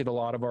affected a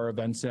lot of our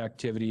events and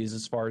activities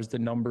as far as the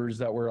numbers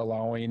that we're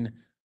allowing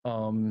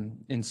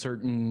in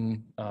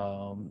certain,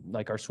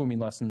 like our swimming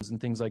lessons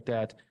and things like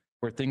that,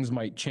 where things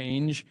might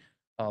change.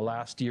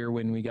 Last year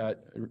when we got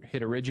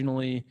hit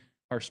originally,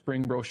 our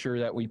spring brochure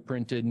that we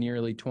printed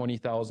nearly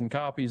 20,000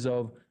 copies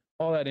of,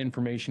 all that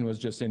information was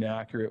just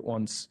inaccurate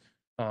once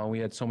we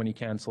had so many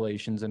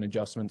cancellations and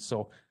adjustments.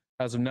 So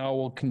as of now,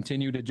 we'll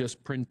continue to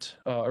just print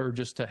or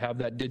just to have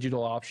that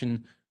digital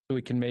option so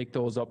we can make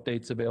those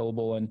updates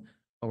available. And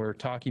we're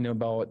talking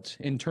about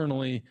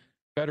internally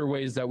better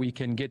ways that we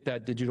can get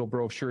that digital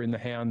brochure in the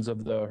hands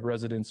of the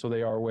residents so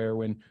they are aware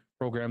when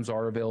programs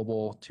are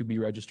available to be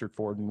registered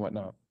for and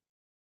whatnot.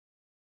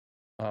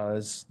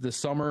 As this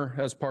summer,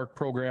 as park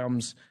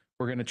programs,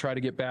 we're going to try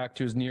to get back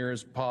to as near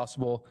as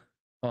possible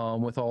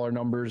with all our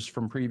numbers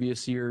from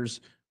previous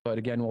years. But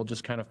again, we'll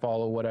just kind of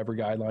follow whatever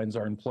guidelines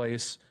are in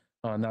place.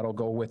 And that'll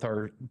go with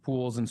our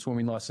pools and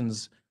swimming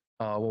lessons.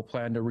 We'll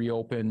plan to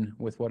reopen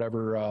with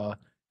whatever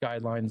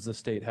guidelines the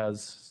state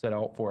has set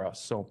out for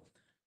us. So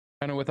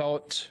kind of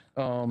without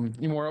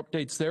any more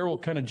updates there, we'll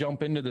kind of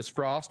jump into this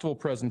Frostville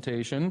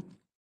presentation.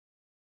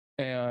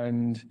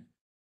 And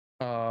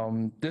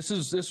this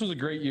was a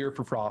great year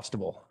for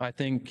Frostville. I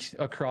think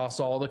across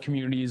all the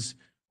communities,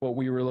 what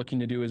we were looking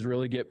to do is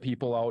really get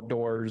people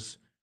outdoors,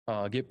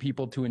 get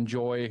people to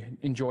enjoy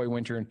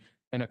winter.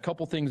 And a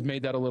couple things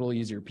made that a little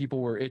easier.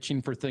 People were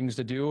itching for things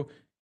to do,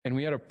 and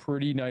we had a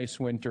pretty nice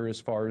winter as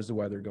far as the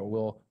weather go.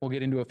 We'll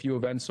get into a few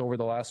events over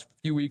the last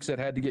few weeks that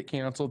had to get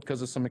canceled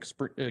because of some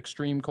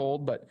extreme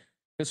cold, but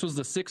this was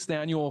the 6th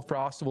annual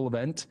Frostville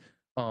event,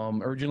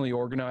 originally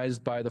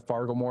organized by the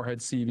Fargo Moorhead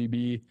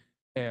CVB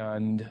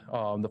and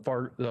the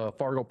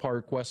Fargo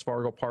Park, West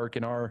Fargo Park,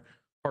 and our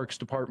parks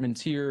departments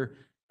here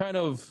kind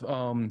of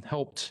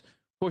helped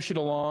push it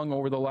along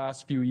over the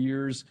last few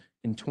years.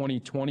 In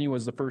 2020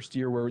 was the first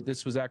year where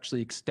this was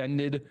actually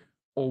extended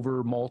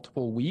over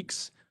multiple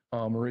weeks.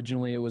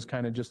 Originally, it was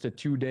kind of just a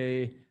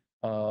 2-day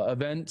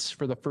event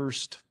for the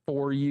first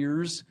 4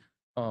 years.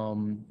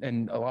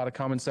 And a lot of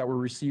comments that were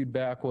received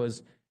back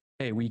was,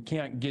 hey, we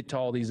can't get to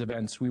all these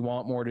events. We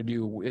want more to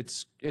do.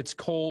 It's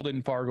cold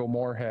in Fargo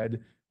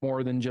Moorhead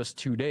more than just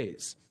 2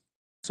 days.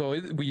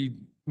 So we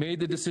made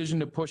the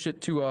decision to push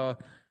it to a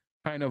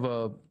kind of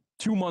a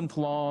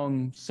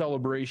 2-month-long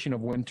celebration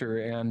of winter.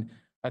 And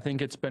I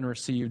think it's been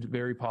received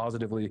very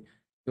positively.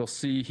 You'll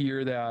see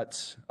here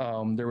that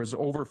there was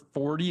over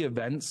 40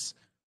 events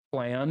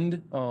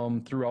planned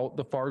throughout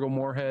the Fargo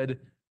Moorhead,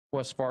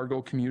 West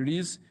Fargo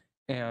communities.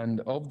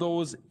 And of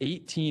those,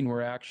 18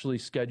 were actually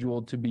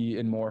scheduled to be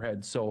in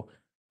Moorhead. So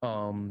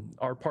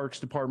our Parks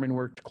Department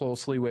worked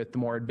closely with the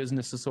Moorhead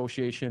Business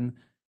Association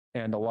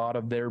and a lot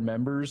of their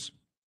members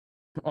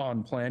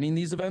on planning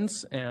these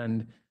events.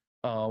 And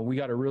we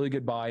got a really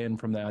good buy-in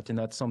from that. And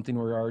that's something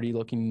we're already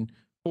looking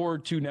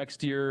forward to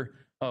next year.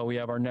 We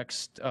have our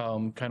next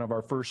kind of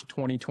our first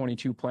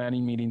 2022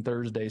 planning meeting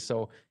Thursday.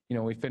 So, you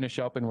know, we finish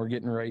up and we're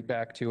getting right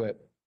back to it.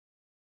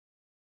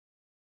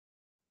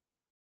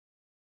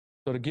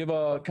 So to give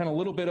a kind of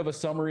little bit of a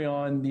summary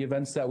on the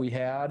events that we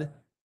had,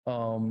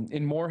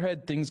 in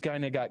Moorhead, things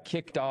kind of got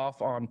kicked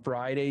off on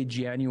Friday,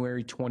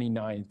 January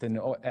 29th. And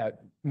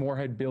at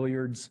Moorhead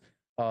Billiards,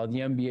 the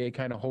NBA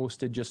kind of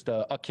hosted just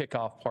a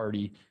kickoff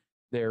party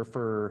there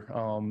for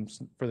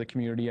the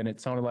community. And it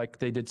sounded like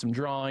they did some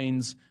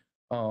drawings.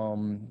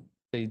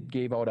 They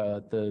gave out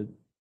the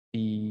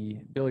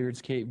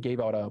Billiards gave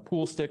out a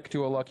pool stick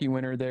to a lucky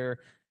winner there.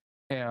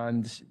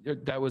 And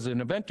that was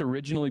an event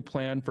originally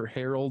planned for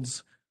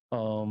Harold's,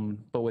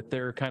 but with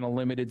their kind of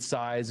limited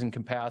size and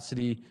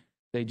capacity,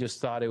 they just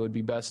thought it would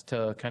be best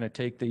to kind of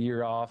take the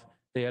year off.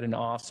 They had an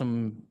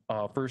awesome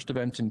first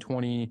event in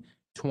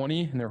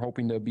 2020, and they're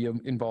hoping to be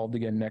involved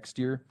again next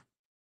year.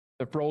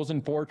 The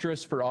Frozen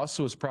Fortress for us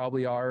was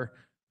probably our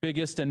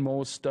biggest and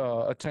most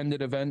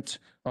attended event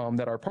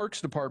that our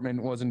Parks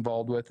Department was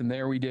involved with. And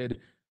there we did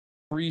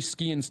free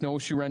ski and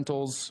snowshoe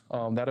rentals.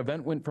 That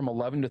event went from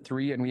 11 to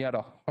 3, and we had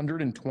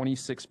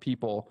 126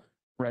 people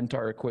rent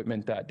our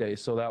equipment that day.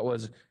 So that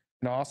was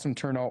an awesome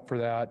turnout for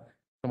that.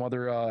 Some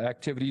other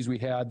activities we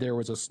had, there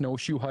was a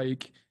snowshoe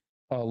hike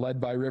led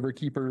by River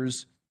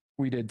Keepers.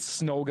 We did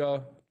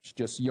Snoga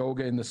just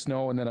yoga in the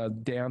snow and then a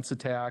dance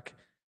attack.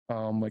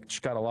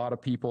 Which got a lot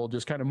of people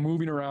just kind of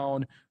moving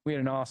around. We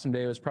had an awesome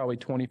day. It was probably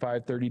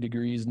 25, 30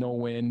 degrees, no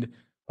wind.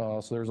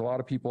 So there's a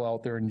lot of people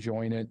out there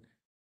enjoying it.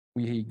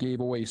 We gave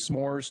away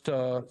s'mores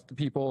to the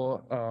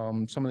people,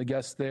 some of the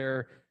guests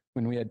there,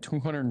 when we had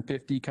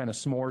 250 kind of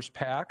s'mores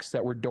packs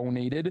that were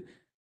donated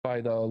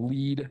by the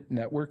lead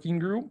networking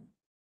group.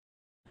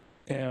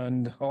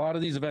 And a lot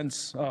of these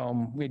events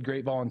we had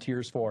great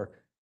volunteers for.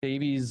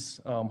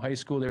 Davies High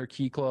School, their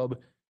Key Club,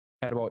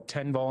 had about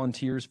 10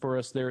 volunteers for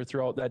us there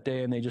throughout that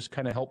day, and they just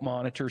kind of helped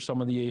monitor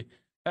some of the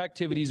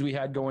activities we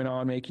had going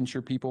on, making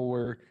sure people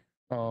were,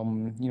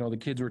 the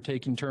kids were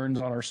taking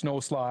turns on our snow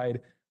slide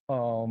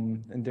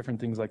and different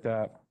things like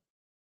that.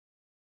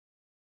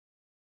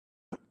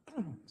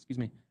 Excuse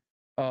me.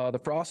 The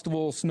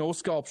Frostival Snow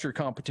Sculpture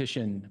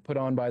Competition put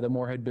on by the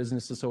Moorhead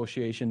Business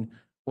Association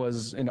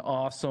was an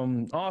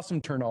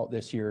awesome turnout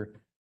this year.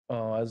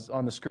 As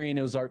on the screen,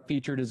 it was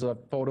featured as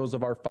photos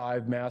of our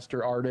 5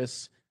 master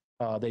artists.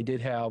 They did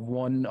have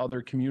one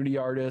other community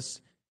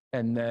artist,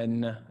 and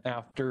then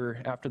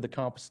after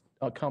the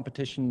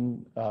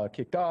competition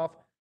kicked off,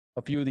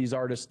 a few of these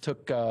artists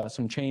took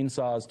some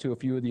chainsaws to a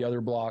few of the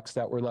other blocks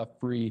that were left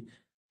free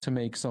to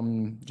make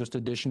some just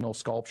additional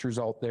sculptures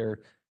out there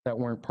that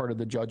weren't part of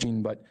the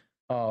judging. But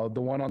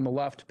the one on the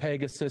left,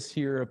 Pegasus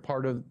here, a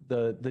part of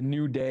the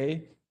New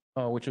Day,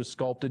 which was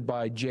sculpted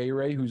by J.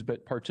 Ray, who's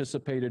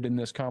participated in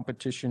this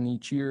competition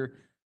each year.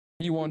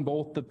 He won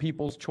both the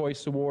People's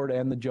Choice Award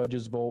and the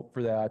judges' vote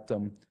for that.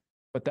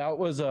 But that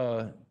was,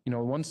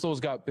 once those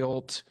got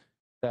built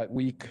that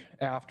week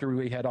after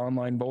we had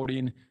online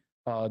voting,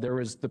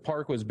 the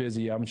park was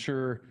busy. I'm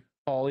sure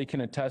Holly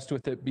can attest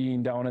with it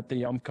being down at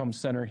the Umcum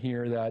Center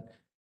here that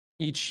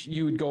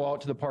you would go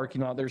out to the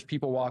parking lot, there's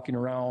people walking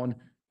around.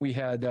 We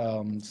had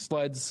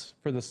sleds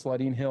for the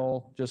sledding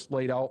hill just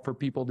laid out for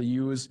people to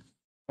use.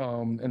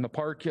 And the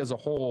park as a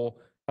whole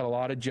had a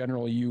lot of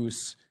general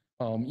use.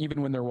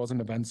 Even when there wasn't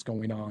events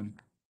going on.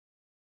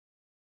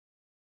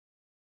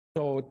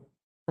 So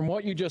from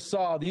what you just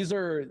saw, these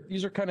are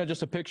kind of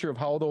just a picture of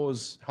how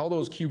those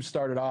cubes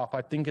started off.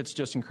 I think it's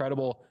just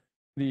incredible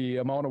the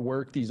amount of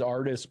work these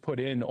artists put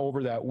in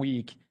over that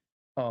week,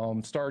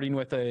 starting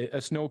with a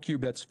snow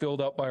cube that's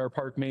filled up by our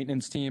park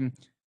maintenance team,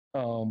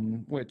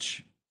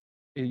 which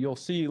you'll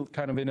see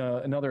kind of in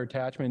another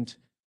attachment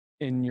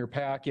in your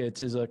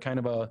packets is a kind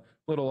of a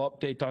little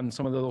update on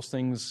some of those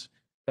things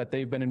that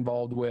they've been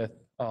involved with.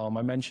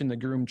 I mentioned the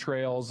groomed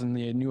trails and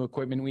the new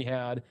equipment we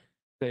had.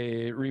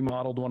 They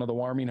remodeled one of the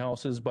warming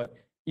houses, but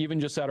even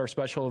just at our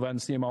special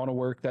events, the amount of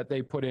work that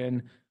they put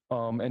in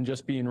and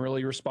just being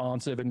really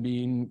responsive and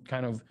being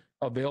kind of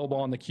available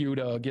on the queue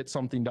to get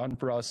something done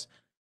for us.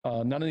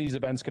 None of these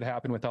events could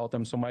happen without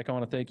them. So Mike, I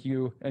want to thank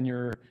you and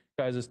your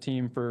guys'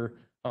 team for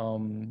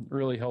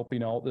really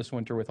helping out this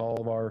winter with all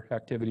of our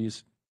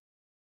activities.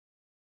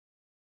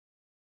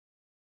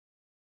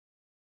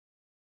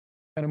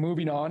 Kind of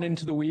moving on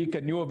into the week,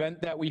 a new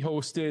event that we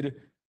hosted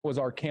was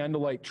our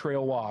Candlelight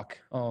Trail Walk,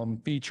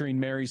 featuring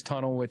Mary's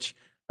Tunnel, which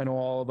I know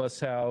all of us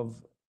have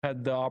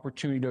had the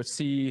opportunity to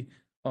see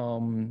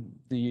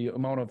the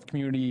amount of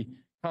community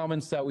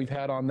comments that we've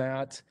had on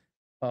that.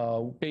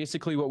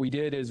 Basically what we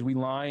did is we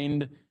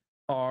lined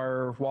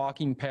our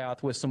walking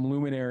path with some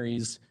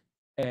luminaries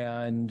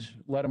and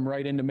let them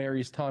right into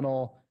Mary's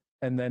Tunnel.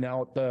 And then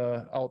out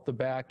the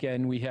back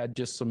end, we had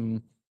just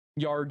some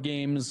yard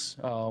games.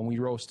 We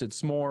roasted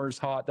s'mores,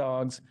 hot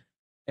dogs,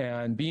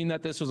 and being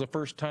that this was a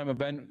first time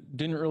event,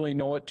 didn't really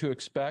know what to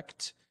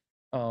expect.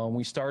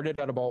 We started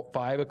at about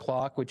 5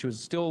 o'clock, which was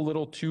still a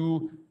little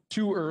too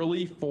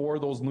early for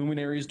those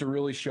luminaries to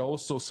really show.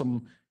 So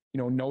some,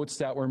 notes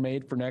that were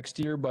made for next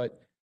year,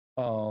 but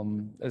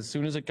as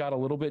soon as it got a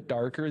little bit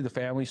darker, the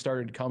family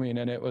started coming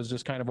and it was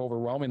just kind of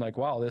overwhelming. Like,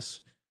 wow,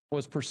 this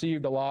was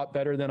perceived a lot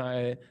better than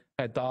I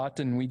had thought.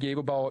 And we gave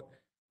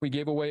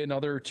away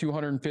another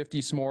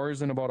 250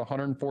 s'mores and about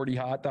 140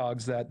 hot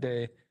dogs that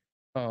day.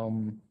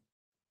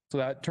 So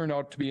that turned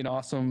out to be an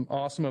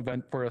awesome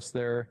event for us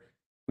there.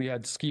 We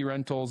had ski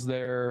rentals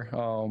there.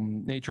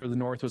 Nature of the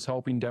North was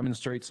helping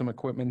demonstrate some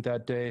equipment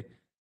that day.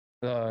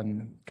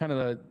 Kind of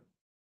the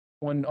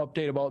one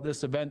update about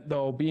this event,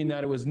 though, being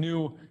that it was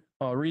new,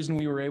 reason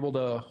we were able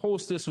to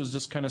host this was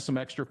just kind of some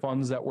extra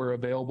funds that were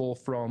available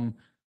from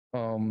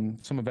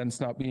some events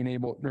not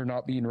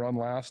being run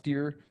last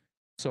year.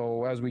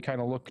 So as we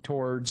kind of look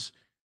towards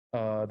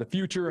the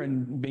future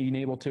and being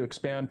able to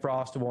expand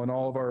Frostival and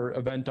all of our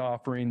event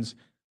offerings,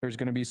 there's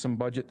going to be some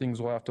budget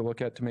things we'll have to look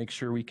at to make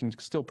sure we can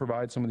still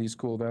provide some of these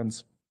cool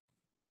events.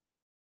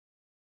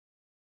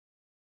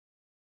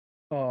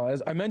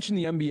 As I mentioned,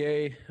 the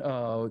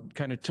MBA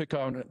kind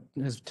of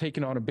has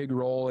taken on a big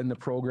role in the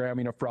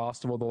programming of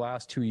Frostival the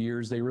last 2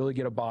 years. They really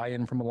get a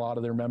buy-in from a lot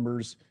of their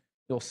members.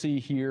 You'll see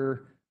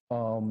here,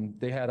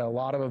 they had a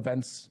lot of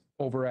events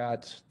over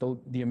at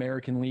the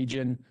American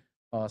Legion,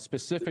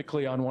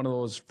 specifically on one of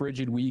those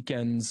frigid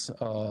weekends,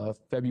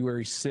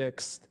 February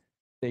 6th.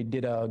 They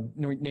did a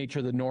Nature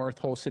of the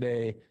North, hosted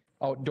a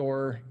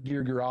outdoor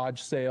gear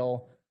garage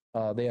sale.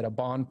 They had a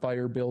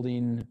bonfire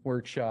building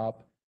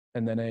workshop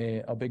and then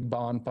a big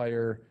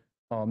bonfire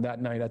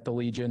that night at the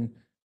Legion.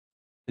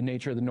 The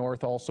Nature of the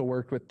North also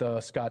worked with the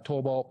Scott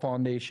Tobalt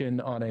Foundation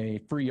on a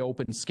free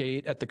open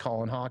skate at the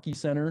Collin Hockey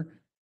Center.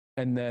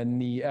 And then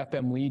the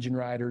FM Legion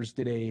Riders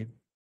did a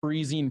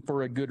Freezing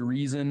for a Good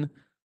Reason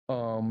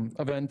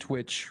event,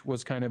 which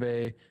was kind of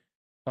a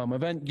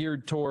event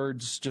geared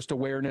towards just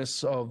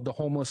awareness of the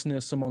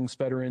homelessness amongst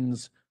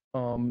veterans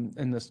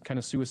and this kind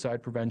of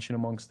suicide prevention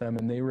amongst them.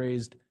 And they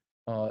raised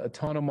a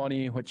ton of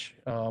money, which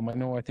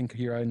I think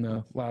here in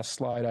the last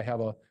slide, I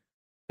have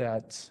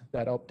that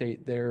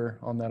update there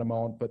on that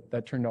amount, but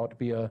that turned out to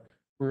be a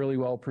really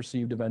well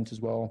perceived event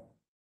as well.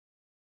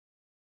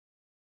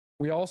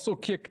 We also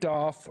kicked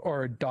off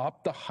our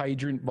Adopt the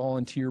Hydrant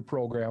volunteer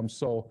program.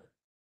 So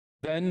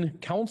then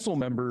council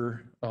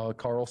member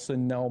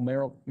Carlson, now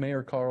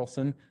Mayor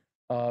Carlson,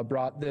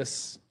 brought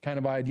this kind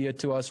of idea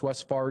to us.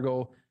 West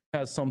Fargo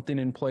has something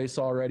in place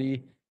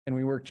already, and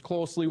we worked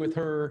closely with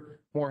her,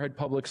 Moorhead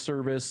Public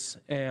Service,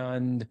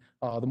 and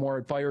the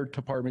Moorhead Fire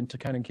Department to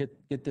kind of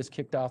get this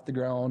kicked off the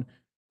ground.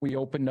 We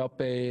opened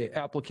up a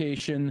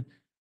application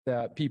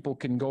that people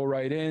can go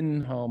right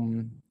in,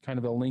 kind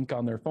of a link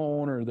on their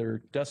phone or their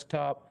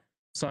desktop,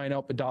 sign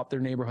up, adopt their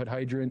neighborhood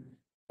hydrant.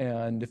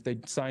 And if they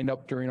signed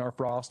up during our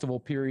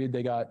Frostival period,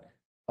 they got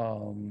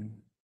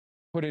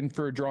put in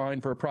for a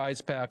drawing for a prize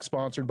pack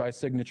sponsored by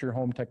Signature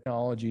Home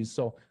Technologies.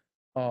 So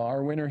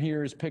our winner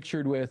here is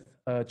pictured with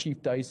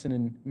Chief Dyson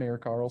and Mayor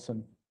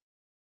Carlson.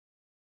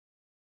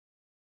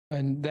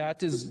 And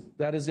that is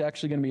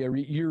actually going to be a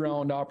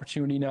year-round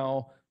opportunity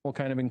now. We'll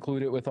kind of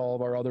include it with all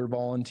of our other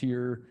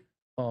volunteer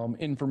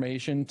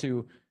information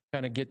to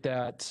kind of get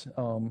that,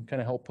 kind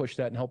of help push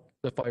that and help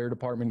the fire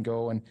department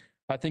go. And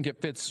I think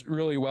it fits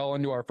really well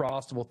into our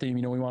Frostival theme.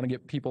 We want to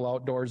get people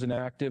outdoors and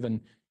active.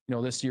 And,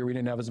 this year we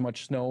didn't have as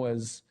much snow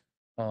as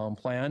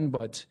planned,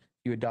 but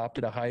if you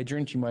adopted a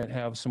hydrant, you might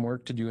have some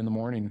work to do in the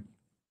morning.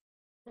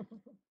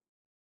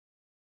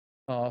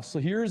 So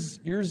here's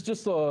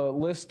just a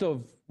list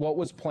of what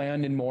was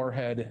planned in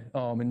Moorhead,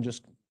 and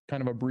just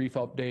kind of a brief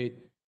update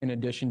in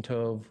addition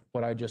to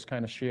what I just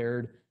kind of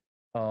shared.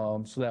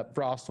 So that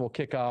Frostival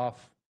kickoff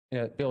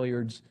at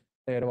Billiards,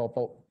 they had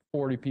about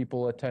 40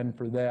 people attend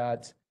for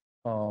that.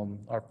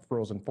 Our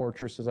Frozen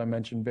Fortress, as I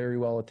mentioned, very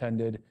well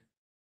attended.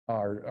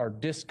 Our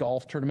disc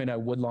golf tournament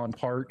at Woodlawn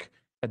Park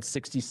had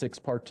 66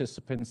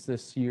 participants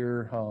this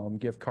year,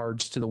 gift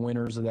cards to the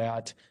winners of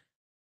that.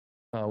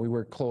 We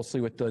worked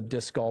closely with the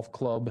disc golf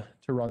club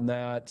to run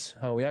that.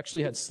 We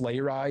actually had sleigh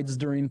rides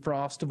during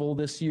Frostival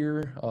this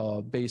year.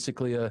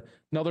 Basically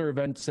another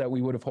event that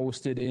we would have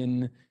hosted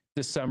in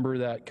December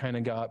that kind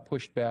of got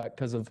pushed back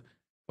because of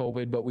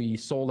COVID, but we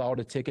sold out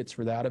of tickets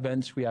for that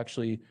event. We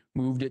actually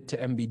moved it to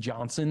MB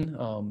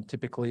Johnson.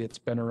 Typically it's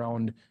been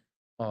around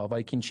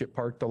Viking Ship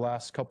Park the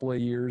last couple of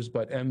years,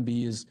 but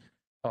MB is,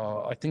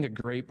 I think, a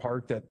great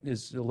park that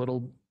is a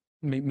little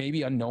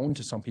maybe unknown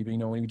to some people.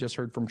 We just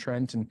heard from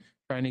Trent and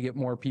trying to get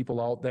more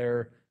people out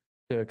there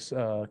to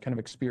kind of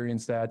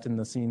experience that and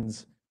the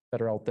scenes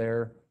that are out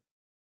there.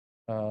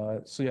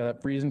 So yeah,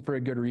 that Freezing for a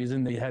Good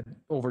Reason, they had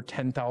over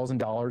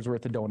 $10,000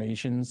 worth of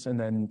donations and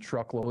then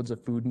truckloads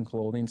of food and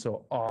clothing.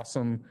 So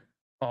awesome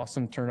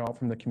turnout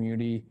from the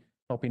community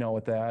helping out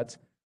with that.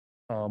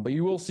 But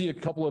you will see a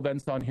couple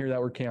events on here that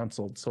were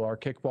canceled. So our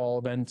kickball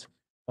event,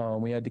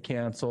 we had to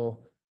cancel.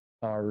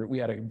 We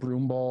had a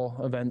broom ball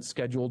event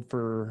scheduled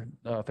for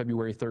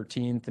February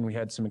 13th, and we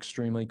had some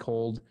extremely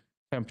cold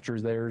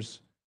temperatures there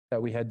that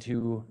we had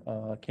to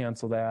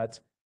cancel that.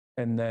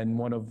 And then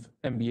one of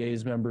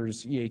MBA's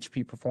members,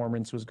 EHP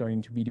Performance, was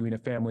going to be doing a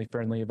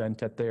family-friendly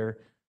event at their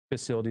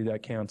facility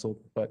that canceled.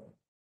 But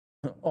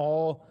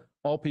all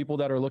people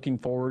that are looking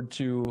forward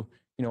to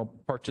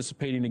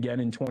participating again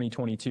in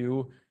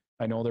 2022.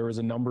 I know there was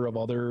a number of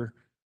other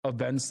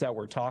events that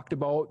were talked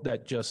about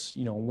that just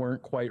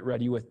weren't quite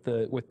ready with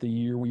the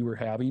year we were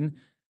having.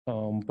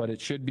 But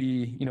it should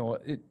be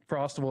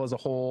Frostival as a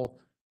whole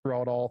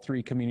throughout all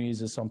three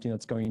communities is something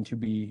that's going to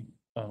be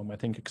I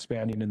think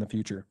expanding in the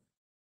future.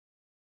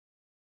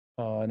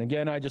 And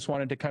again, I just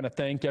wanted to kind of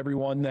thank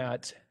everyone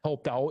that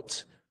helped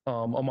out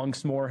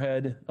amongst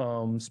Moorhead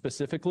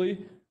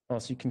specifically.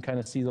 So you can kind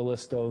of see the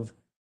list of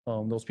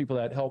those people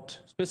that helped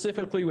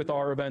specifically with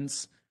our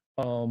events.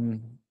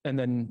 And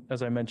then,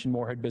 as I mentioned,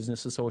 Moorhead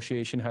Business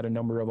Association had a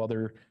number of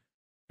other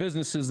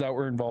businesses that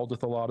were involved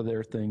with a lot of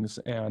their things.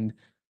 And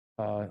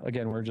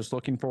again, we're just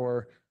looking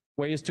for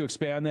ways to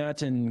expand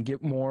that and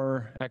get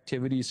more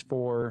activities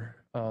for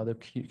the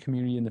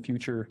community in the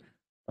future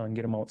and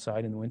get them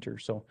outside in the winter.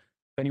 So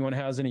if anyone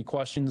has any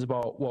questions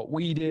about what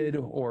we did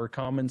or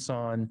comments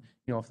on,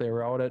 if they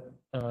were out at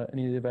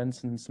any of the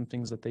events and some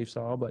things that they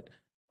saw, but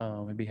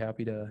I'd be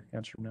happy to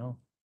answer them now.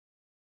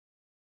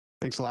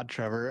 Thanks a lot,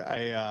 Trevor.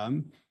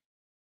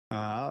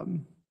 I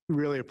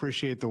really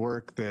appreciate the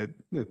work that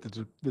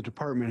the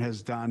department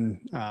has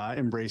done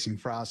embracing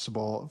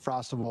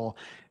Frostival,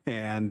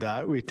 and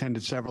we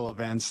attended several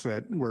events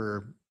that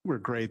were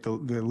great. The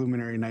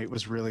Luminary Night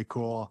was really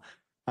cool.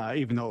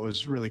 even though it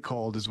was really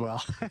cold as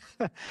well.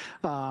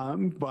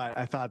 But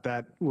I thought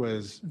that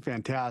was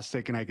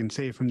fantastic. And I can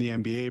say from the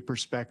MBA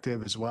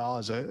perspective as well,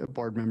 as a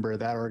board member of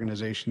that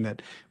organization,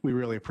 that we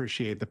really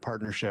appreciate the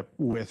partnership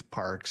with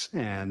Parks.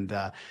 And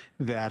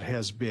that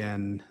has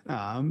been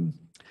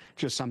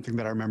just something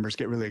that our members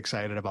get really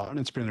excited about. And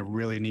it's been a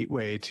really neat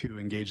way to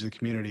engage the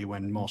community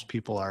when most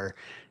people are,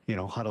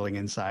 huddling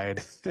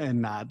inside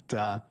and not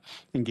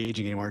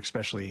engaging anymore,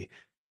 especially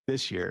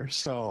this year.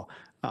 So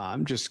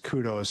just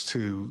kudos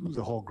to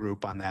the whole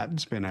group on that.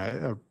 It's been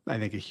I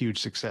think a huge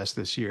success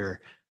this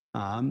year.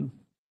 With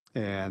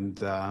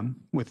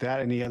that,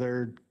 any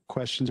other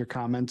questions or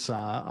comments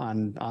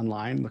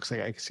online? Looks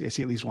like I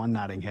see at least one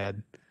nodding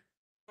head.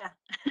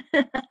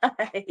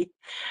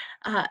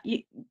 Yeah.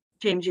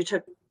 James, you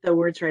took the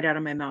words right out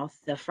of my mouth.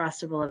 The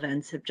Frostival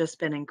events have just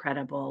been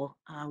incredible.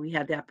 We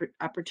had the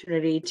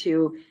opportunity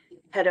to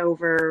head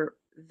over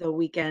the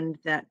weekend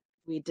that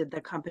we did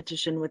the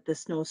competition with the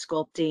snow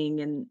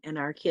sculpting, and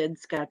our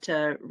kids got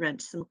to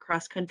rent some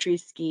cross-country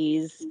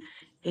skis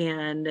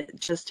and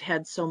just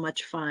had so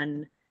much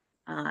fun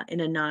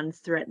in a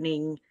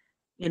non-threatening,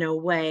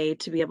 way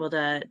to be able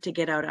to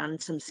get out on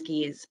some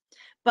skis.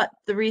 But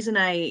the reason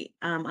I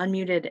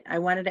unmuted, I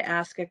wanted to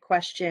ask a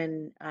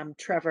question,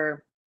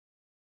 Trevor.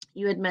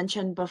 You had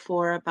mentioned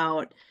before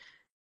about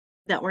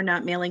that we're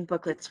not mailing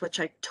booklets, which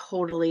I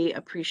totally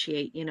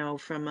appreciate,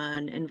 from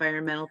an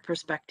environmental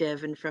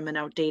perspective and from an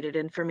outdated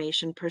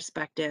information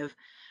perspective.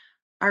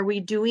 Are we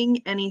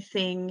doing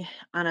anything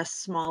on a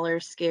smaller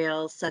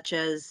scale, such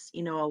as,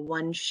 a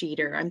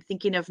one-sheeter? I'm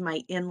thinking of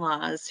my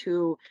in-laws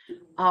who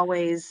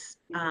always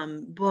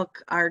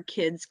book our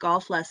kids'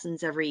 golf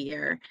lessons every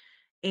year.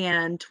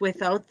 And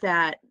without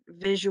that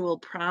visual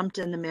prompt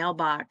in the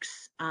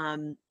mailbox,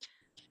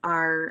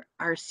 our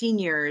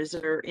seniors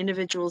or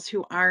individuals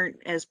who aren't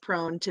as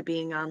prone to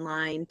being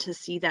online to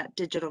see that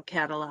digital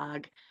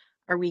catalog,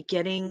 are we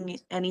getting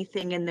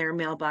anything in their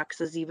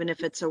mailboxes, even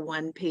if it's a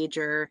one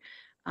pager,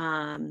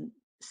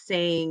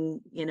 saying,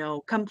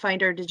 come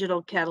find our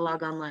digital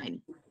catalog online?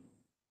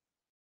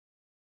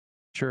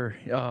 Sure.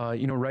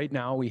 Right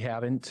now we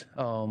haven't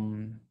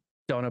done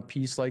a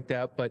piece like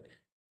that, but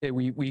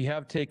we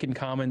have taken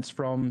comments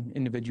from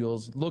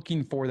individuals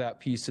looking for that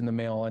piece in the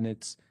mail, and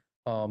it's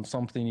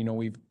something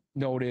we've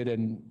noted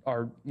and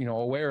are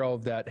aware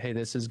of that. Hey,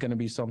 this is going to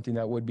be something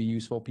that would be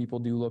useful. People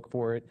do look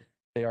for it.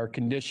 They are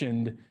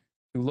conditioned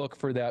to look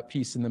for that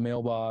piece in the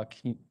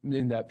mailbox.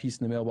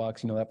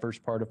 That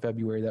first part of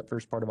February, that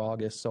first part of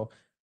August. So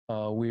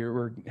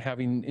we're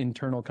having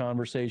internal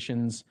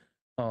conversations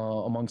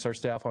amongst our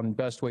staff on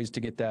best ways to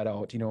get that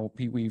out.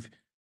 We've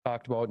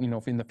talked about,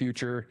 in the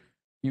future,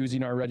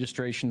 using our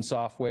registration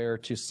software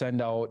to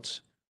send out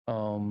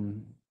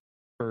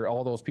for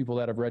all those people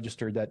that have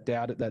registered, that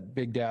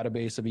big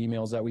database of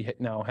emails that we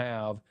now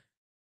have,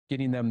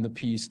 getting them the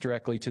piece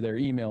directly to their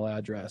email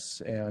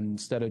address. And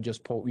instead of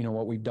just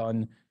what we've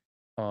done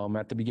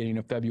at the beginning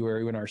of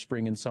February when our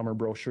spring and summer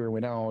brochure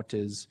went out,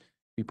 is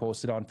we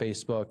posted on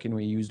Facebook and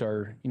we used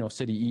our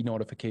city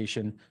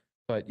e-notification.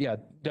 But yeah,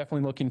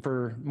 definitely looking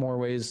for more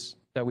ways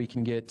that we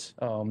can get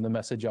the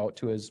message out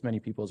to as many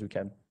people as we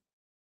can.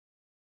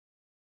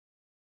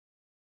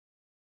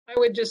 I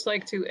would just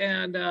like to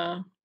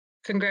add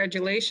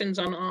congratulations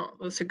on all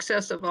the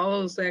success of all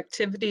those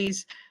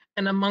activities.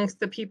 And amongst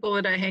the people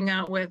that I hang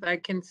out with, I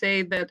can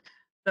say that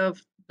the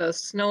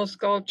snow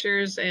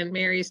sculptures and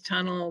Mary's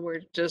Tunnel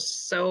were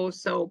just so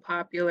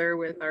popular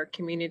with our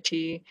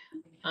community,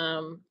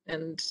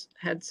 and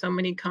had so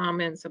many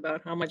comments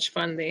about how much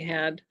fun they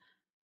had.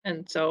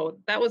 And so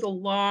that was a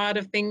lot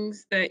of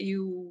things that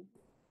you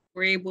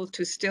were able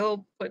to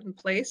still put in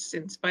place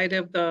in spite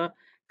of the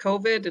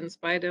COVID, in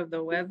spite of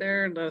the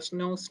weather, the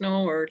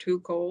snow, or too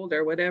cold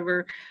or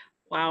whatever.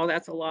 Wow,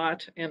 that's a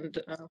lot. And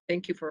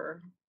thank you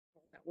for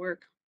that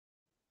work.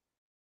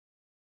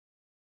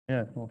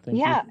 Yeah, well, thank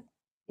you.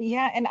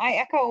 Yeah, and I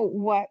echo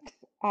what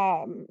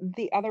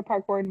the other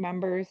park board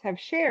members have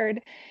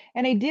shared.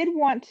 And I did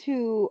want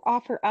to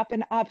offer up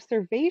an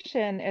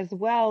observation as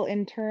well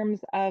in terms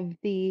of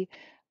the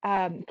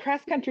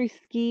cross-country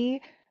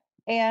ski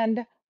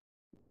and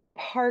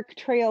park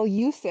trail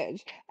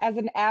usage. As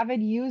an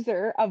avid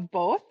user of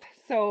both,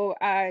 so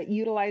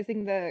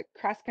utilizing the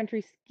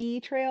cross-country ski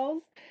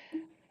trails,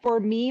 for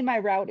me, my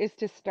route is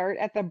to start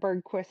at the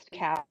Bergquist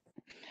Cap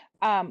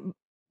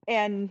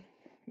and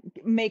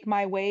make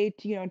my way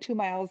to 2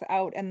 miles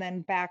out and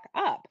then back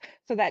up.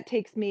 So that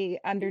takes me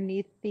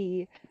underneath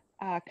the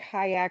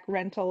kayak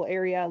rental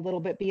area a little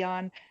bit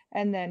beyond,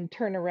 and then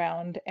turn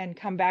around and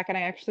come back. And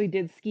I actually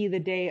did ski the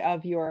day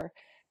of your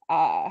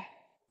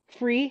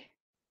free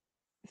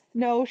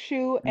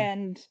snowshoe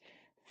and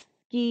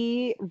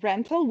ski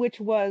rental, which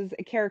was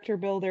a character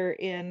builder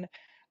in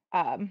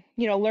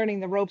learning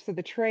the ropes of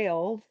the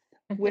trails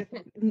with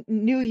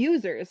new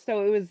users.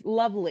 So it was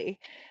lovely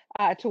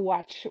to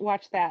watch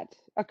that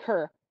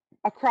occur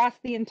across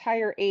the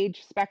entire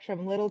age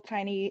spectrum, little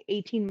tiny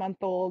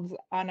 18-month-olds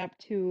on up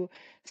to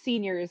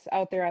seniors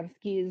out there on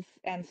skis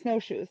and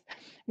snowshoes.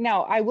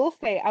 Now, I will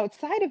say,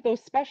 outside of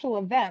those special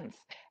events,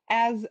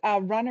 as a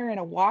runner and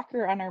a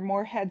walker on our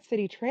Moorhead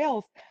City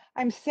trails,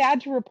 I'm sad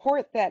to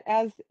report that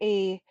as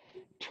a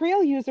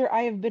trail user,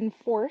 I have been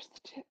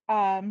forced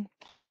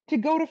to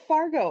go to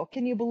Fargo.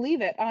 Can you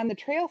believe it? On the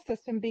trail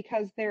system,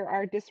 because there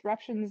are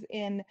disruptions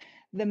in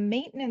the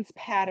maintenance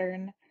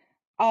pattern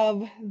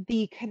of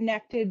the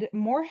connected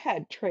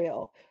Moorhead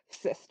Trail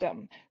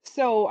system.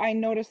 So I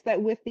noticed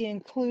that with the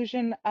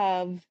inclusion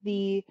of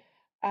the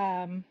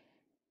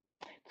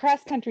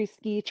cross-country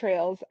ski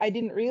trails, I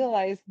didn't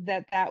realize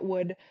that that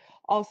would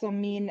also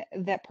mean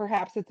that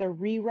perhaps it's a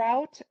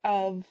reroute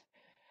of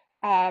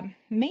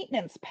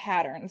maintenance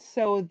patterns.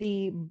 So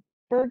the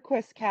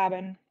Bergquist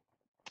Cabin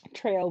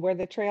Trail, where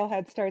the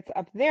trailhead starts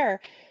up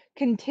there,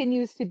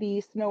 continues to be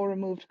snow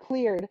removed,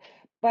 cleared.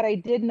 But I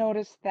did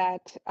notice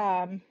that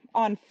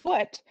on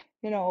foot,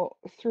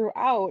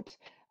 throughout,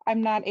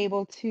 I'm not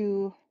able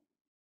to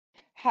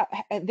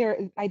there.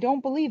 I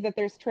don't believe that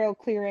there's trail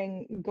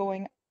clearing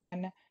going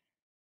on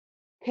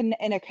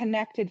in a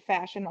connected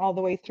fashion all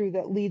the way through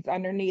that leads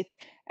underneath,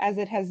 as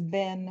it has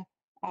been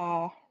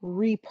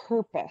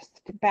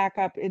repurposed back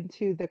up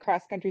into the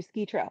cross country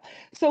ski trail.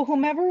 So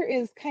whomever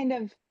is kind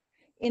of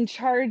in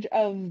charge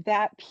of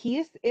that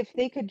piece, if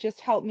they could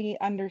just help me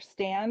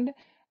understand,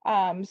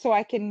 so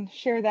I can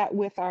share that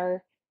with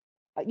our,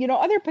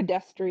 other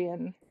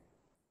pedestrian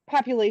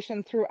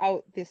population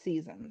throughout the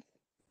seasons.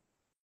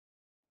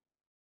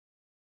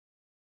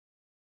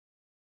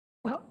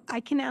 Well, I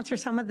can answer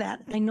some of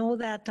that. I know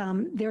that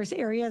there's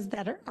areas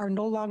that are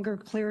no longer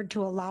cleared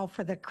to allow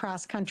for the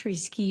cross-country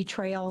ski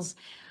trails,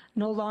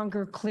 no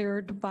longer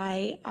cleared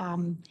by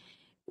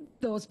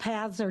those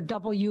paths are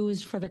double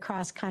used for the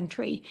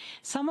cross-country.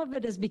 Some of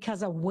it is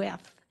because of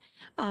width.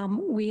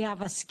 We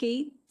have a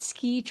ski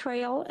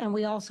trail, and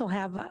we also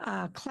have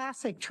a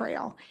classic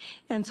trail.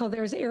 And so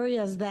there's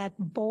areas that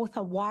both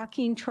a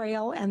walking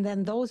trail and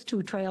then those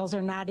two trails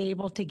are not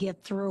able to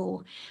get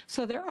through.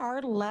 So there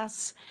are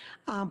less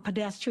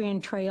pedestrian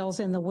trails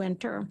in the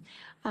winter.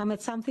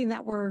 It's something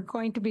that we're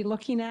going to be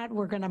looking at.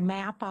 We're going to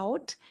map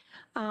out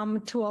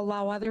to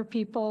allow other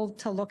people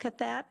to look at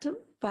that.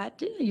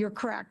 But you're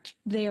correct.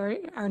 They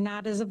are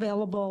not as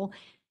available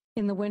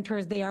in the winter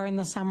as they are in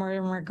the summer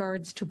in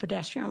regards to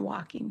pedestrian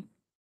walking.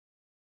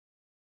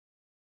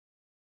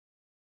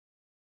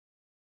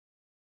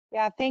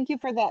 Yeah, thank you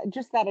for that,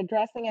 just that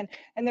addressing.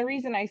 And the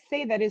reason I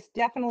say that is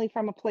definitely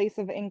from a place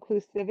of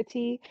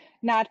inclusivity,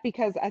 not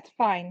because it's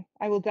fine.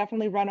 I will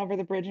definitely run over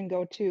the bridge and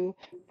go to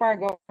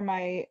Fargo,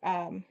 my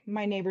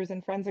my neighbors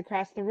and friends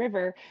across the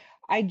river.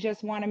 I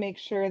just want to make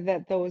sure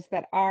that those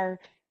that are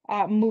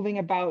moving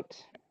about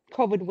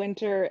COVID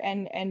winter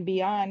and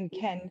beyond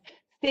can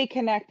stay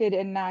connected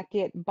and not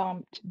get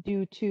bumped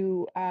due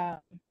to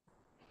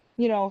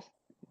you know,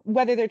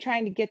 whether they're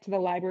trying to get to the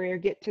library or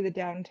get to the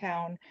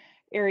downtown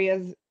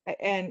areas.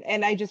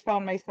 And I just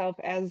found myself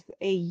as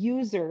a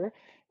user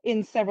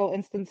in several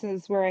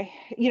instances where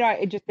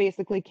it just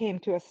basically came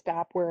to a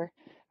stop where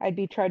I'd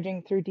be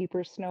trudging through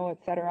deeper snow,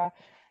 et cetera.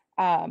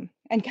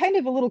 And kind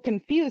of a little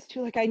confused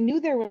too, like I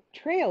knew there was a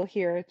trail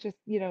here, it's just,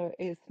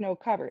 is snow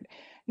covered.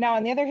 Now,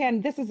 on the other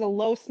hand, this is a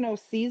low snow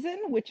season,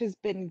 which has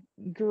been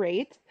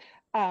great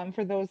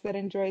for those that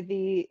enjoy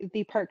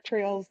the park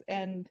trails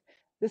and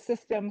the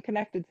system,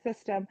 connected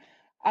system.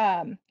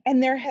 And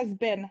there has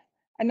been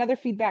another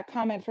feedback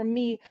comment from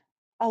me,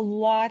 a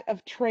lot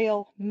of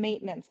trail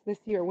maintenance this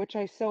year, which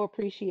I so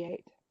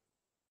appreciate.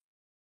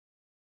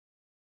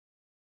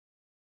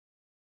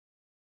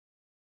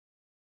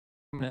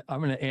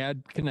 I'm gonna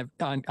add kind of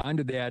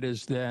onto that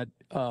is that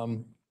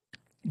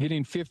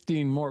getting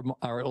 15 more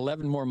or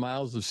 11 more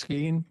miles of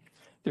skiing,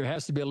 there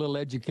has to be a little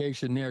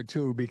education there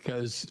too,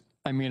 because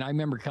I mean, I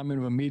remember coming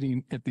to a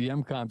meeting at the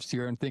MCOMS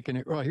here and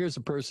thinking, oh, here's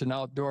a person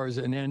outdoors.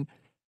 And then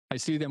I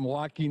see them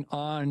walking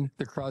on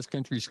the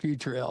cross-country ski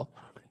trail.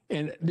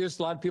 And there's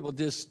a lot of people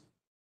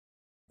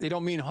they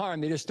don't mean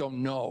harm, they just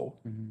don't know.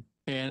 Mm-hmm.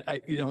 And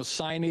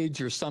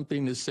signage or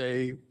something to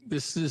say,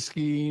 this is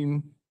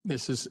skiing,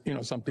 this is,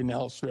 something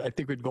else, I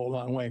think would go a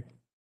long way.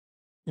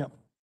 Yeah.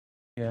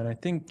 Yeah, and I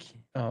think,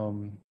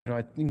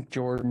 I think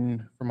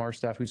Jordan from our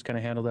staff, who's kind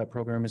of handled that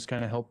program, has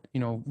kind of helped,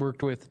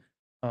 worked with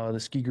the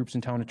ski groups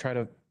in town to try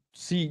to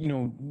see,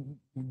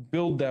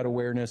 build that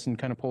awareness and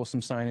kind of post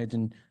some signage.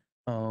 And,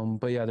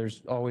 but yeah,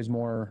 there's always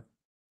more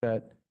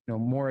that,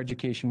 more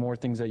education, more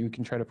things that you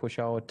can try to push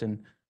out and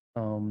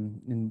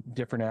in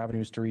different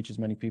avenues to reach as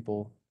many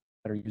people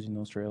that are using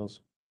those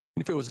trails.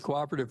 If it was a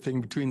cooperative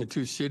thing between the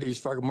two cities,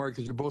 Fargo Moorhead,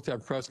 because you both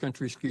have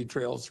cross-country ski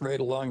trails right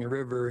along the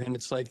river, and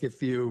it's like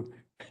if you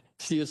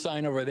see a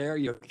sign over there,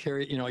 you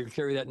carry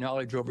that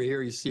knowledge over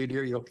here. You see it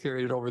here, you'll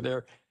carry it over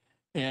there,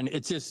 and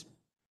it's just,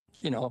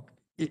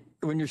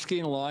 when you're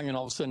skiing along, and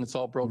all of a sudden it's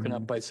all broken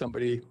up by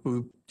somebody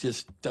who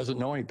just doesn't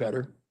know any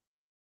better.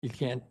 You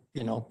can't,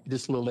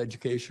 just a little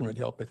education would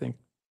help, I think.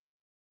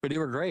 But they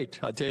were great.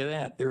 I'll tell you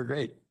that they were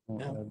great.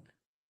 Yeah.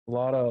 A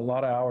lot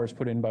of hours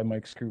put in by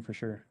Mike's crew for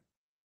sure.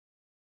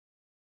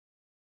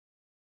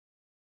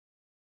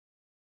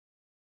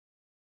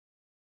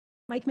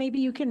 Mike, maybe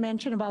you can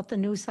mention about the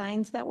new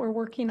signs that we're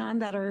working on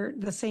that are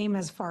the same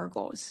as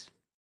Fargo's.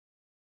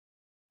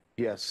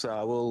 Yes,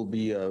 we'll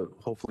be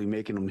hopefully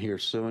making them here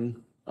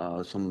soon.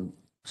 Some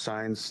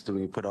signs to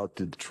be put out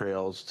to the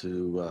trails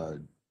to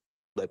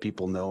let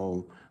people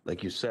know,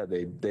 like you said,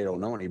 they don't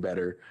know any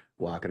better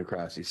walking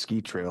across these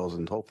ski trails,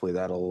 and hopefully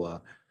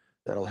that'll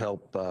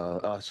help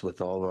us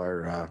with all of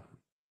our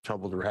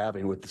troubles we're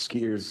having with the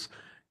skiers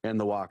and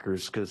the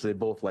walkers, because they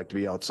both like to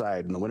be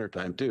outside in the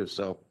wintertime too.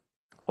 So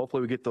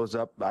hopefully we get those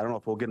up. I don't know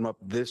if we'll get them up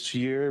this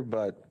year,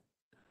 but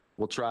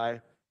we'll try,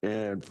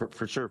 and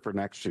for sure for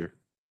next year.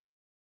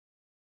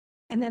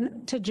 And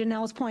then to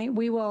Janelle's point,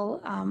 we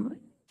will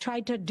try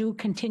to do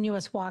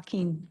continuous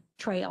walking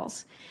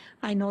trails.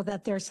 I know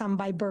that there's some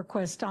by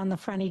Berquist on the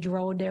frontage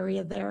road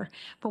area there,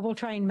 but we'll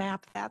try and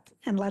map that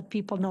and let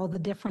people know the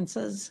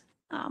differences.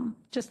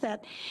 Just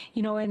that,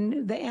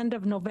 in the end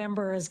of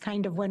November is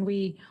kind of when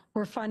we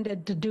were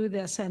funded to do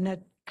this, and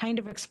it kind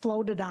of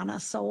exploded on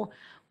us. So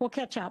we'll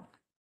catch up.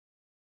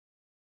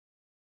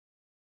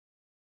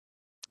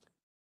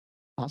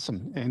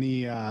 Awesome.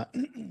 Any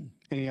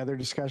other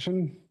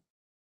discussion?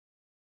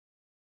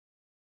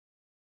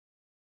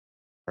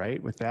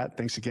 Right, with that,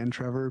 thanks again,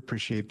 Trevor.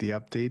 Appreciate the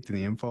update and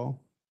the info.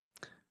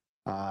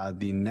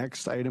 The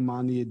next item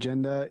on the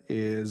agenda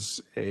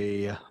is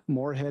a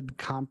Moorhead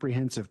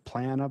Comprehensive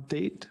Plan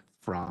update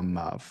from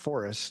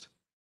Forrest,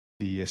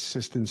 the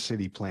Assistant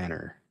City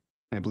Planner.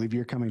 I believe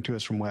you're coming to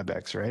us from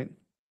WebEx, right?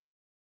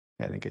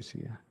 Yeah, I think I see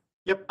you.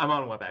 Yep, I'm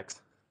on WebEx.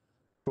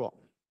 Cool.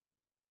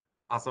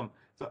 Awesome.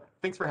 So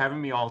thanks for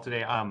having me all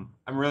today. I'm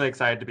really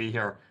excited to be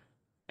here.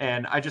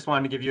 And I just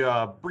wanted to give you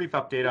a brief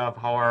update of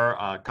how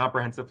our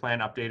comprehensive plan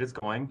update is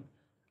going.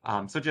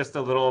 So just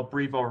a little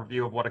brief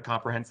overview of what a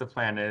comprehensive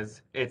plan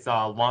is. It's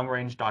a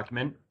long-range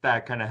document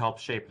that kind of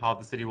helps shape how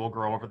the city will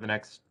grow over the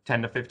next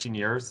 10 to 15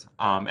 years.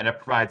 And it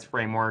provides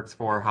frameworks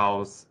for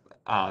how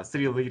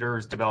city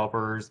leaders,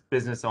 developers,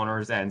 business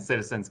owners, and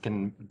citizens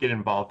can get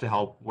involved to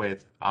help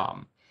with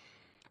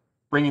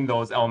bringing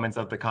those elements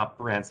of the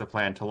comprehensive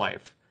plan to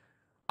life.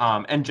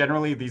 And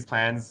generally, these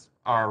plans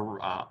are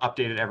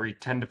updated every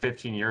 10 to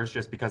 15 years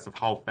just because of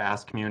how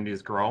fast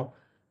communities grow.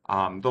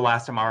 The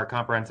last time our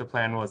comprehensive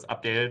plan was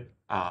updated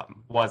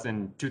was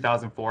in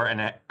 2004,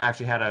 and it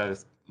actually had a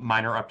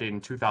minor update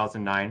in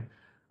 2009.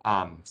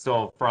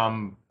 So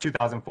from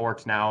 2004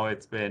 to now,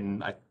 it's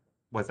been,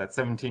 was that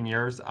 17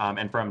 years?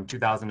 And from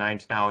 2009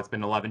 to now, it's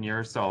been 11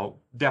 years. So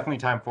definitely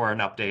time for an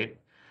update.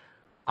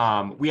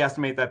 We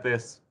estimate that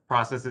this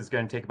process is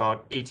going to take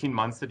about 18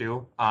 months to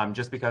do,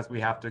 just because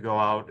we have to go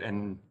out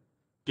and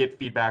get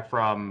feedback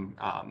from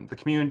the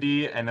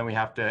community, and then we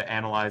have to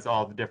analyze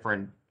all the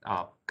different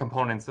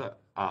components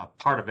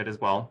part of it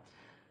as well.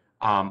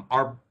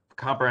 Our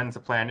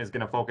comprehensive plan is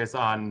going to focus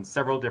on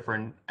several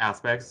different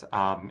aspects,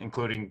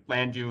 including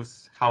land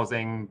use,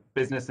 housing,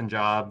 business and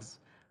jobs,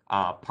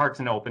 parks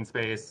and open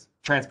space,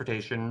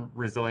 transportation,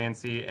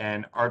 resiliency,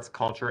 and arts,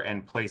 culture,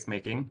 and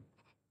placemaking.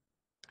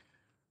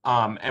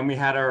 And we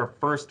had our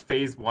first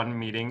phase 1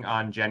 meeting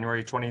on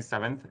January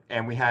 27th,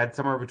 and we had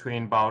somewhere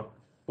between about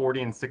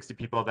 40 and 60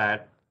 people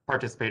that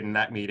participated in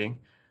that meeting.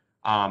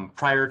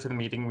 Prior to the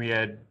meeting, we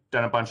had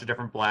done a bunch of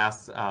different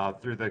blasts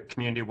through the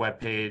community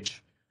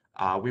webpage.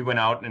 We went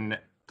out and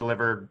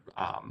delivered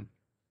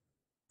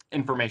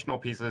informational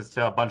pieces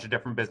to a bunch of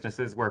different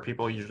businesses where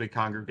people usually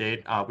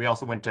congregate. We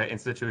also went to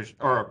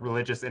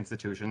religious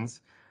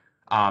institutions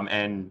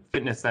and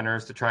fitness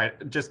centers to try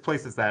just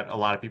places that a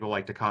lot of people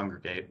like to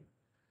congregate.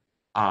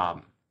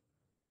 And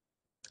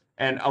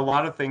a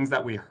lot of things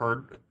that we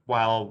heard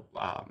while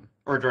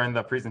or during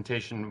the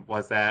presentation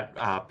was that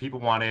people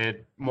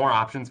wanted more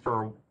options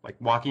for like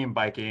walking and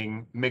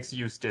biking, mixed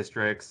use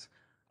districts,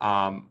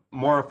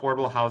 more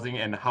affordable housing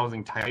and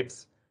housing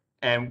types.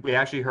 And we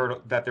actually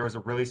heard that there was a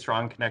really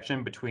strong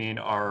connection between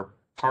our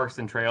parks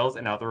and trails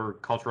and other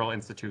cultural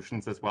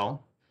institutions as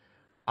well.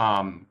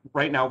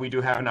 Right now, we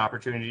do have an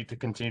opportunity to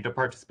continue to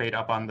participate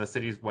up on the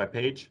city's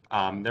webpage.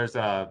 There's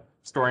a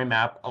story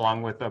map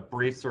along with a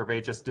brief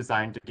survey just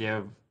designed to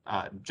give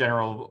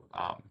general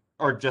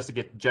or just to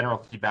get general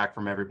feedback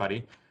from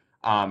everybody.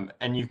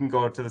 And you can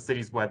go to the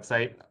city's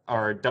website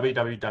or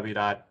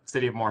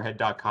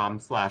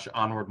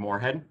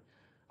www.cityofmoorhead.com/onwardmoorhead.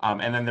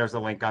 And then there's a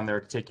link on there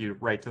to take you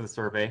right to the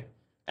survey.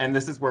 And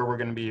this is where we're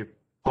going to be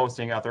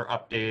posting other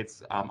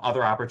updates,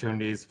 other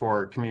opportunities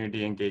for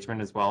community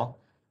engagement as well.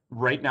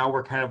 Right now,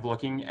 we're kind of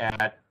looking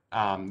at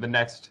the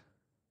next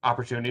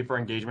opportunity for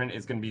engagement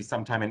is going to be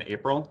sometime in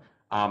April.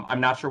 I'm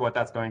not sure what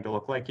that's going to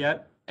look like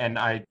yet, and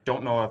I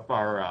don't know if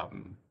our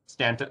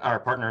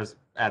partners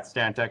at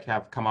Stantec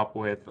have come up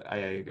with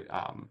a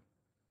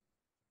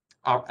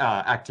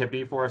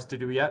activity for us to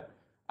do yet.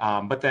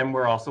 But then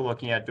we're also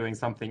looking at doing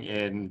something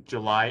in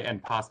July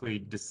and possibly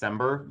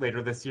December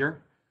later this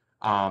year.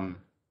 And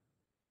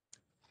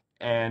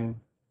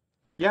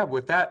yeah,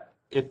 with that,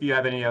 if you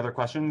have any other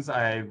questions,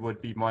 I would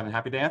be more than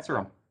happy to answer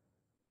them.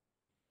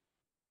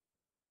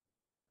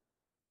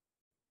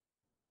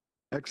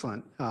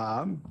 Excellent.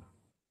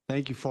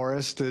 Thank you,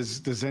 Forrest.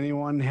 Does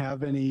anyone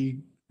have any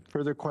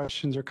further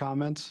questions or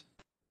comments?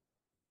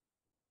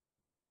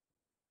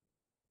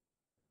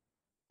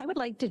 would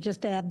like to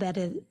just add that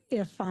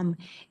if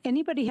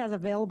anybody has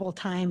available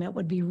time, it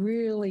would be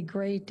really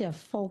great if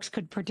folks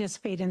could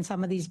participate in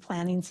some of these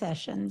planning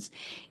sessions.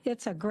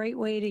 It's a great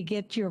way to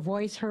get your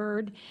voice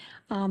heard.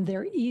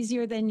 They're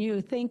easier than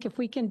you think. If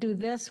we can do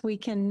this, we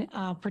can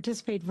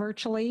participate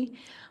virtually.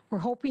 We're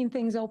hoping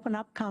things open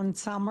up come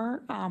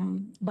summer,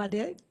 but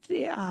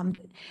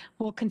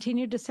we'll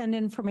continue to send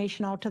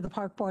information out to the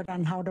park board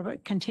on how to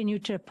continue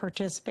to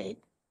participate.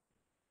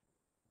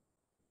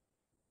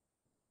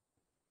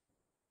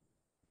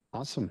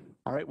 Awesome.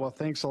 All right. Well,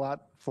 thanks a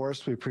lot,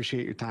 Forrest. We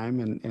appreciate your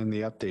time and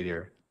the update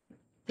here.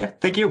 Yeah,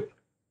 thank you.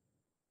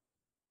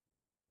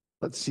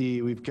 Let's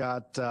see, we've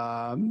got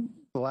the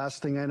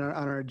last thing on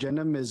our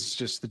agenda is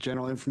just the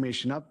general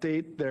information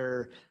update.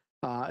 There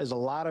is a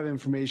lot of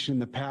information in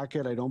the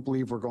packet. I don't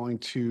believe we're going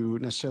to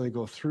necessarily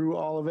go through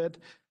all of it.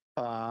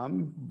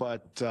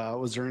 But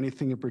was there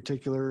anything in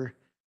particular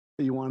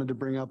that you wanted to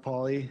bring up,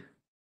 Holly?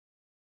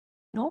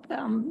 Nope,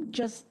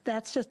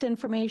 that's just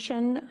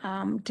information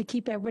to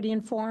keep everybody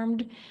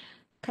informed,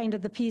 kind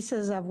of the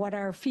pieces of what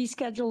our fee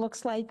schedule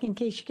looks like in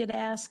case you get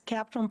asked,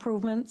 capital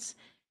improvements.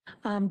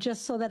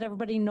 Just so that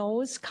everybody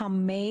knows,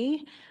 come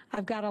May,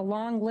 I've got a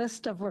long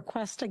list of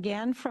requests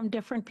again from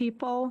different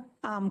people.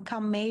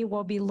 Come May,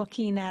 we'll be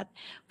looking at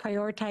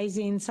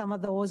prioritizing some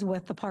of those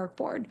with the park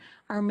board.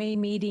 Our May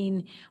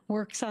meeting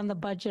works on the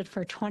budget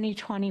for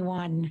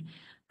 2021.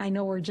 I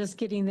know we're just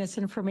getting this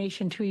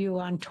information to you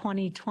on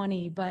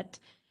 2020,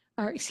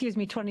 or excuse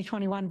me,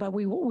 2021, but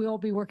we will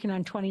be working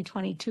on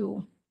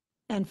 2022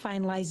 and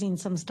finalizing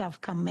some stuff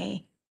come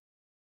May.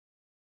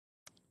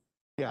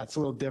 Yeah, it's a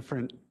little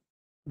different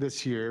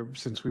this year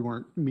since we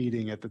weren't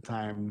meeting at the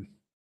time.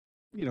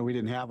 You know, we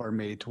didn't have our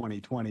May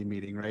 2020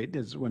 meeting, right?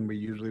 Is when we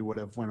usually would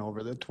have went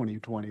over the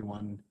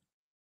 2021.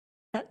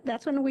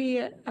 That's when we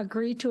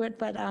agree to it,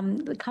 but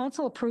the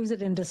council approves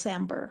it in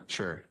December.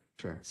 Sure.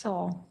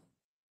 So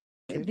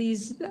Okay.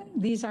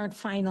 these aren't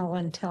final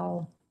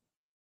until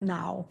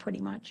now,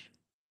 pretty much.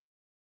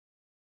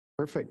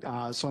 Perfect.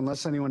 So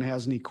unless anyone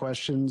has any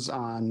questions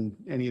on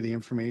any of the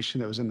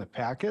information that was in the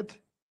packet,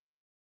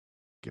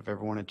 give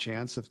everyone a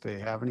chance if they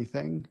have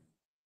anything.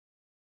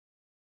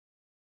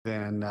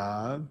 Then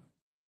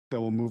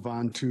we'll move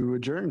on to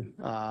adjourn.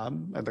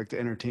 I'd like to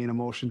entertain a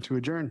motion to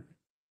adjourn.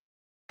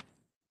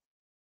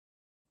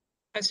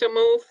 I so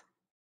move.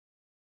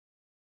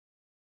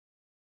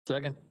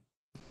 Second.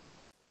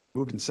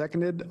 Moved and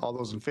seconded. All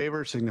those in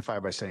favor signify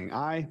by saying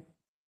aye.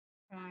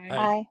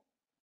 Aye.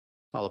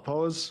 All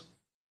opposed?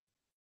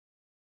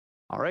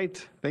 All right.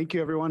 Thank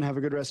you, everyone. Have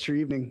a good rest of your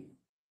evening.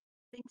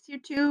 Thanks, you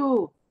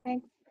too.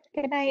 Thanks.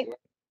 Good night.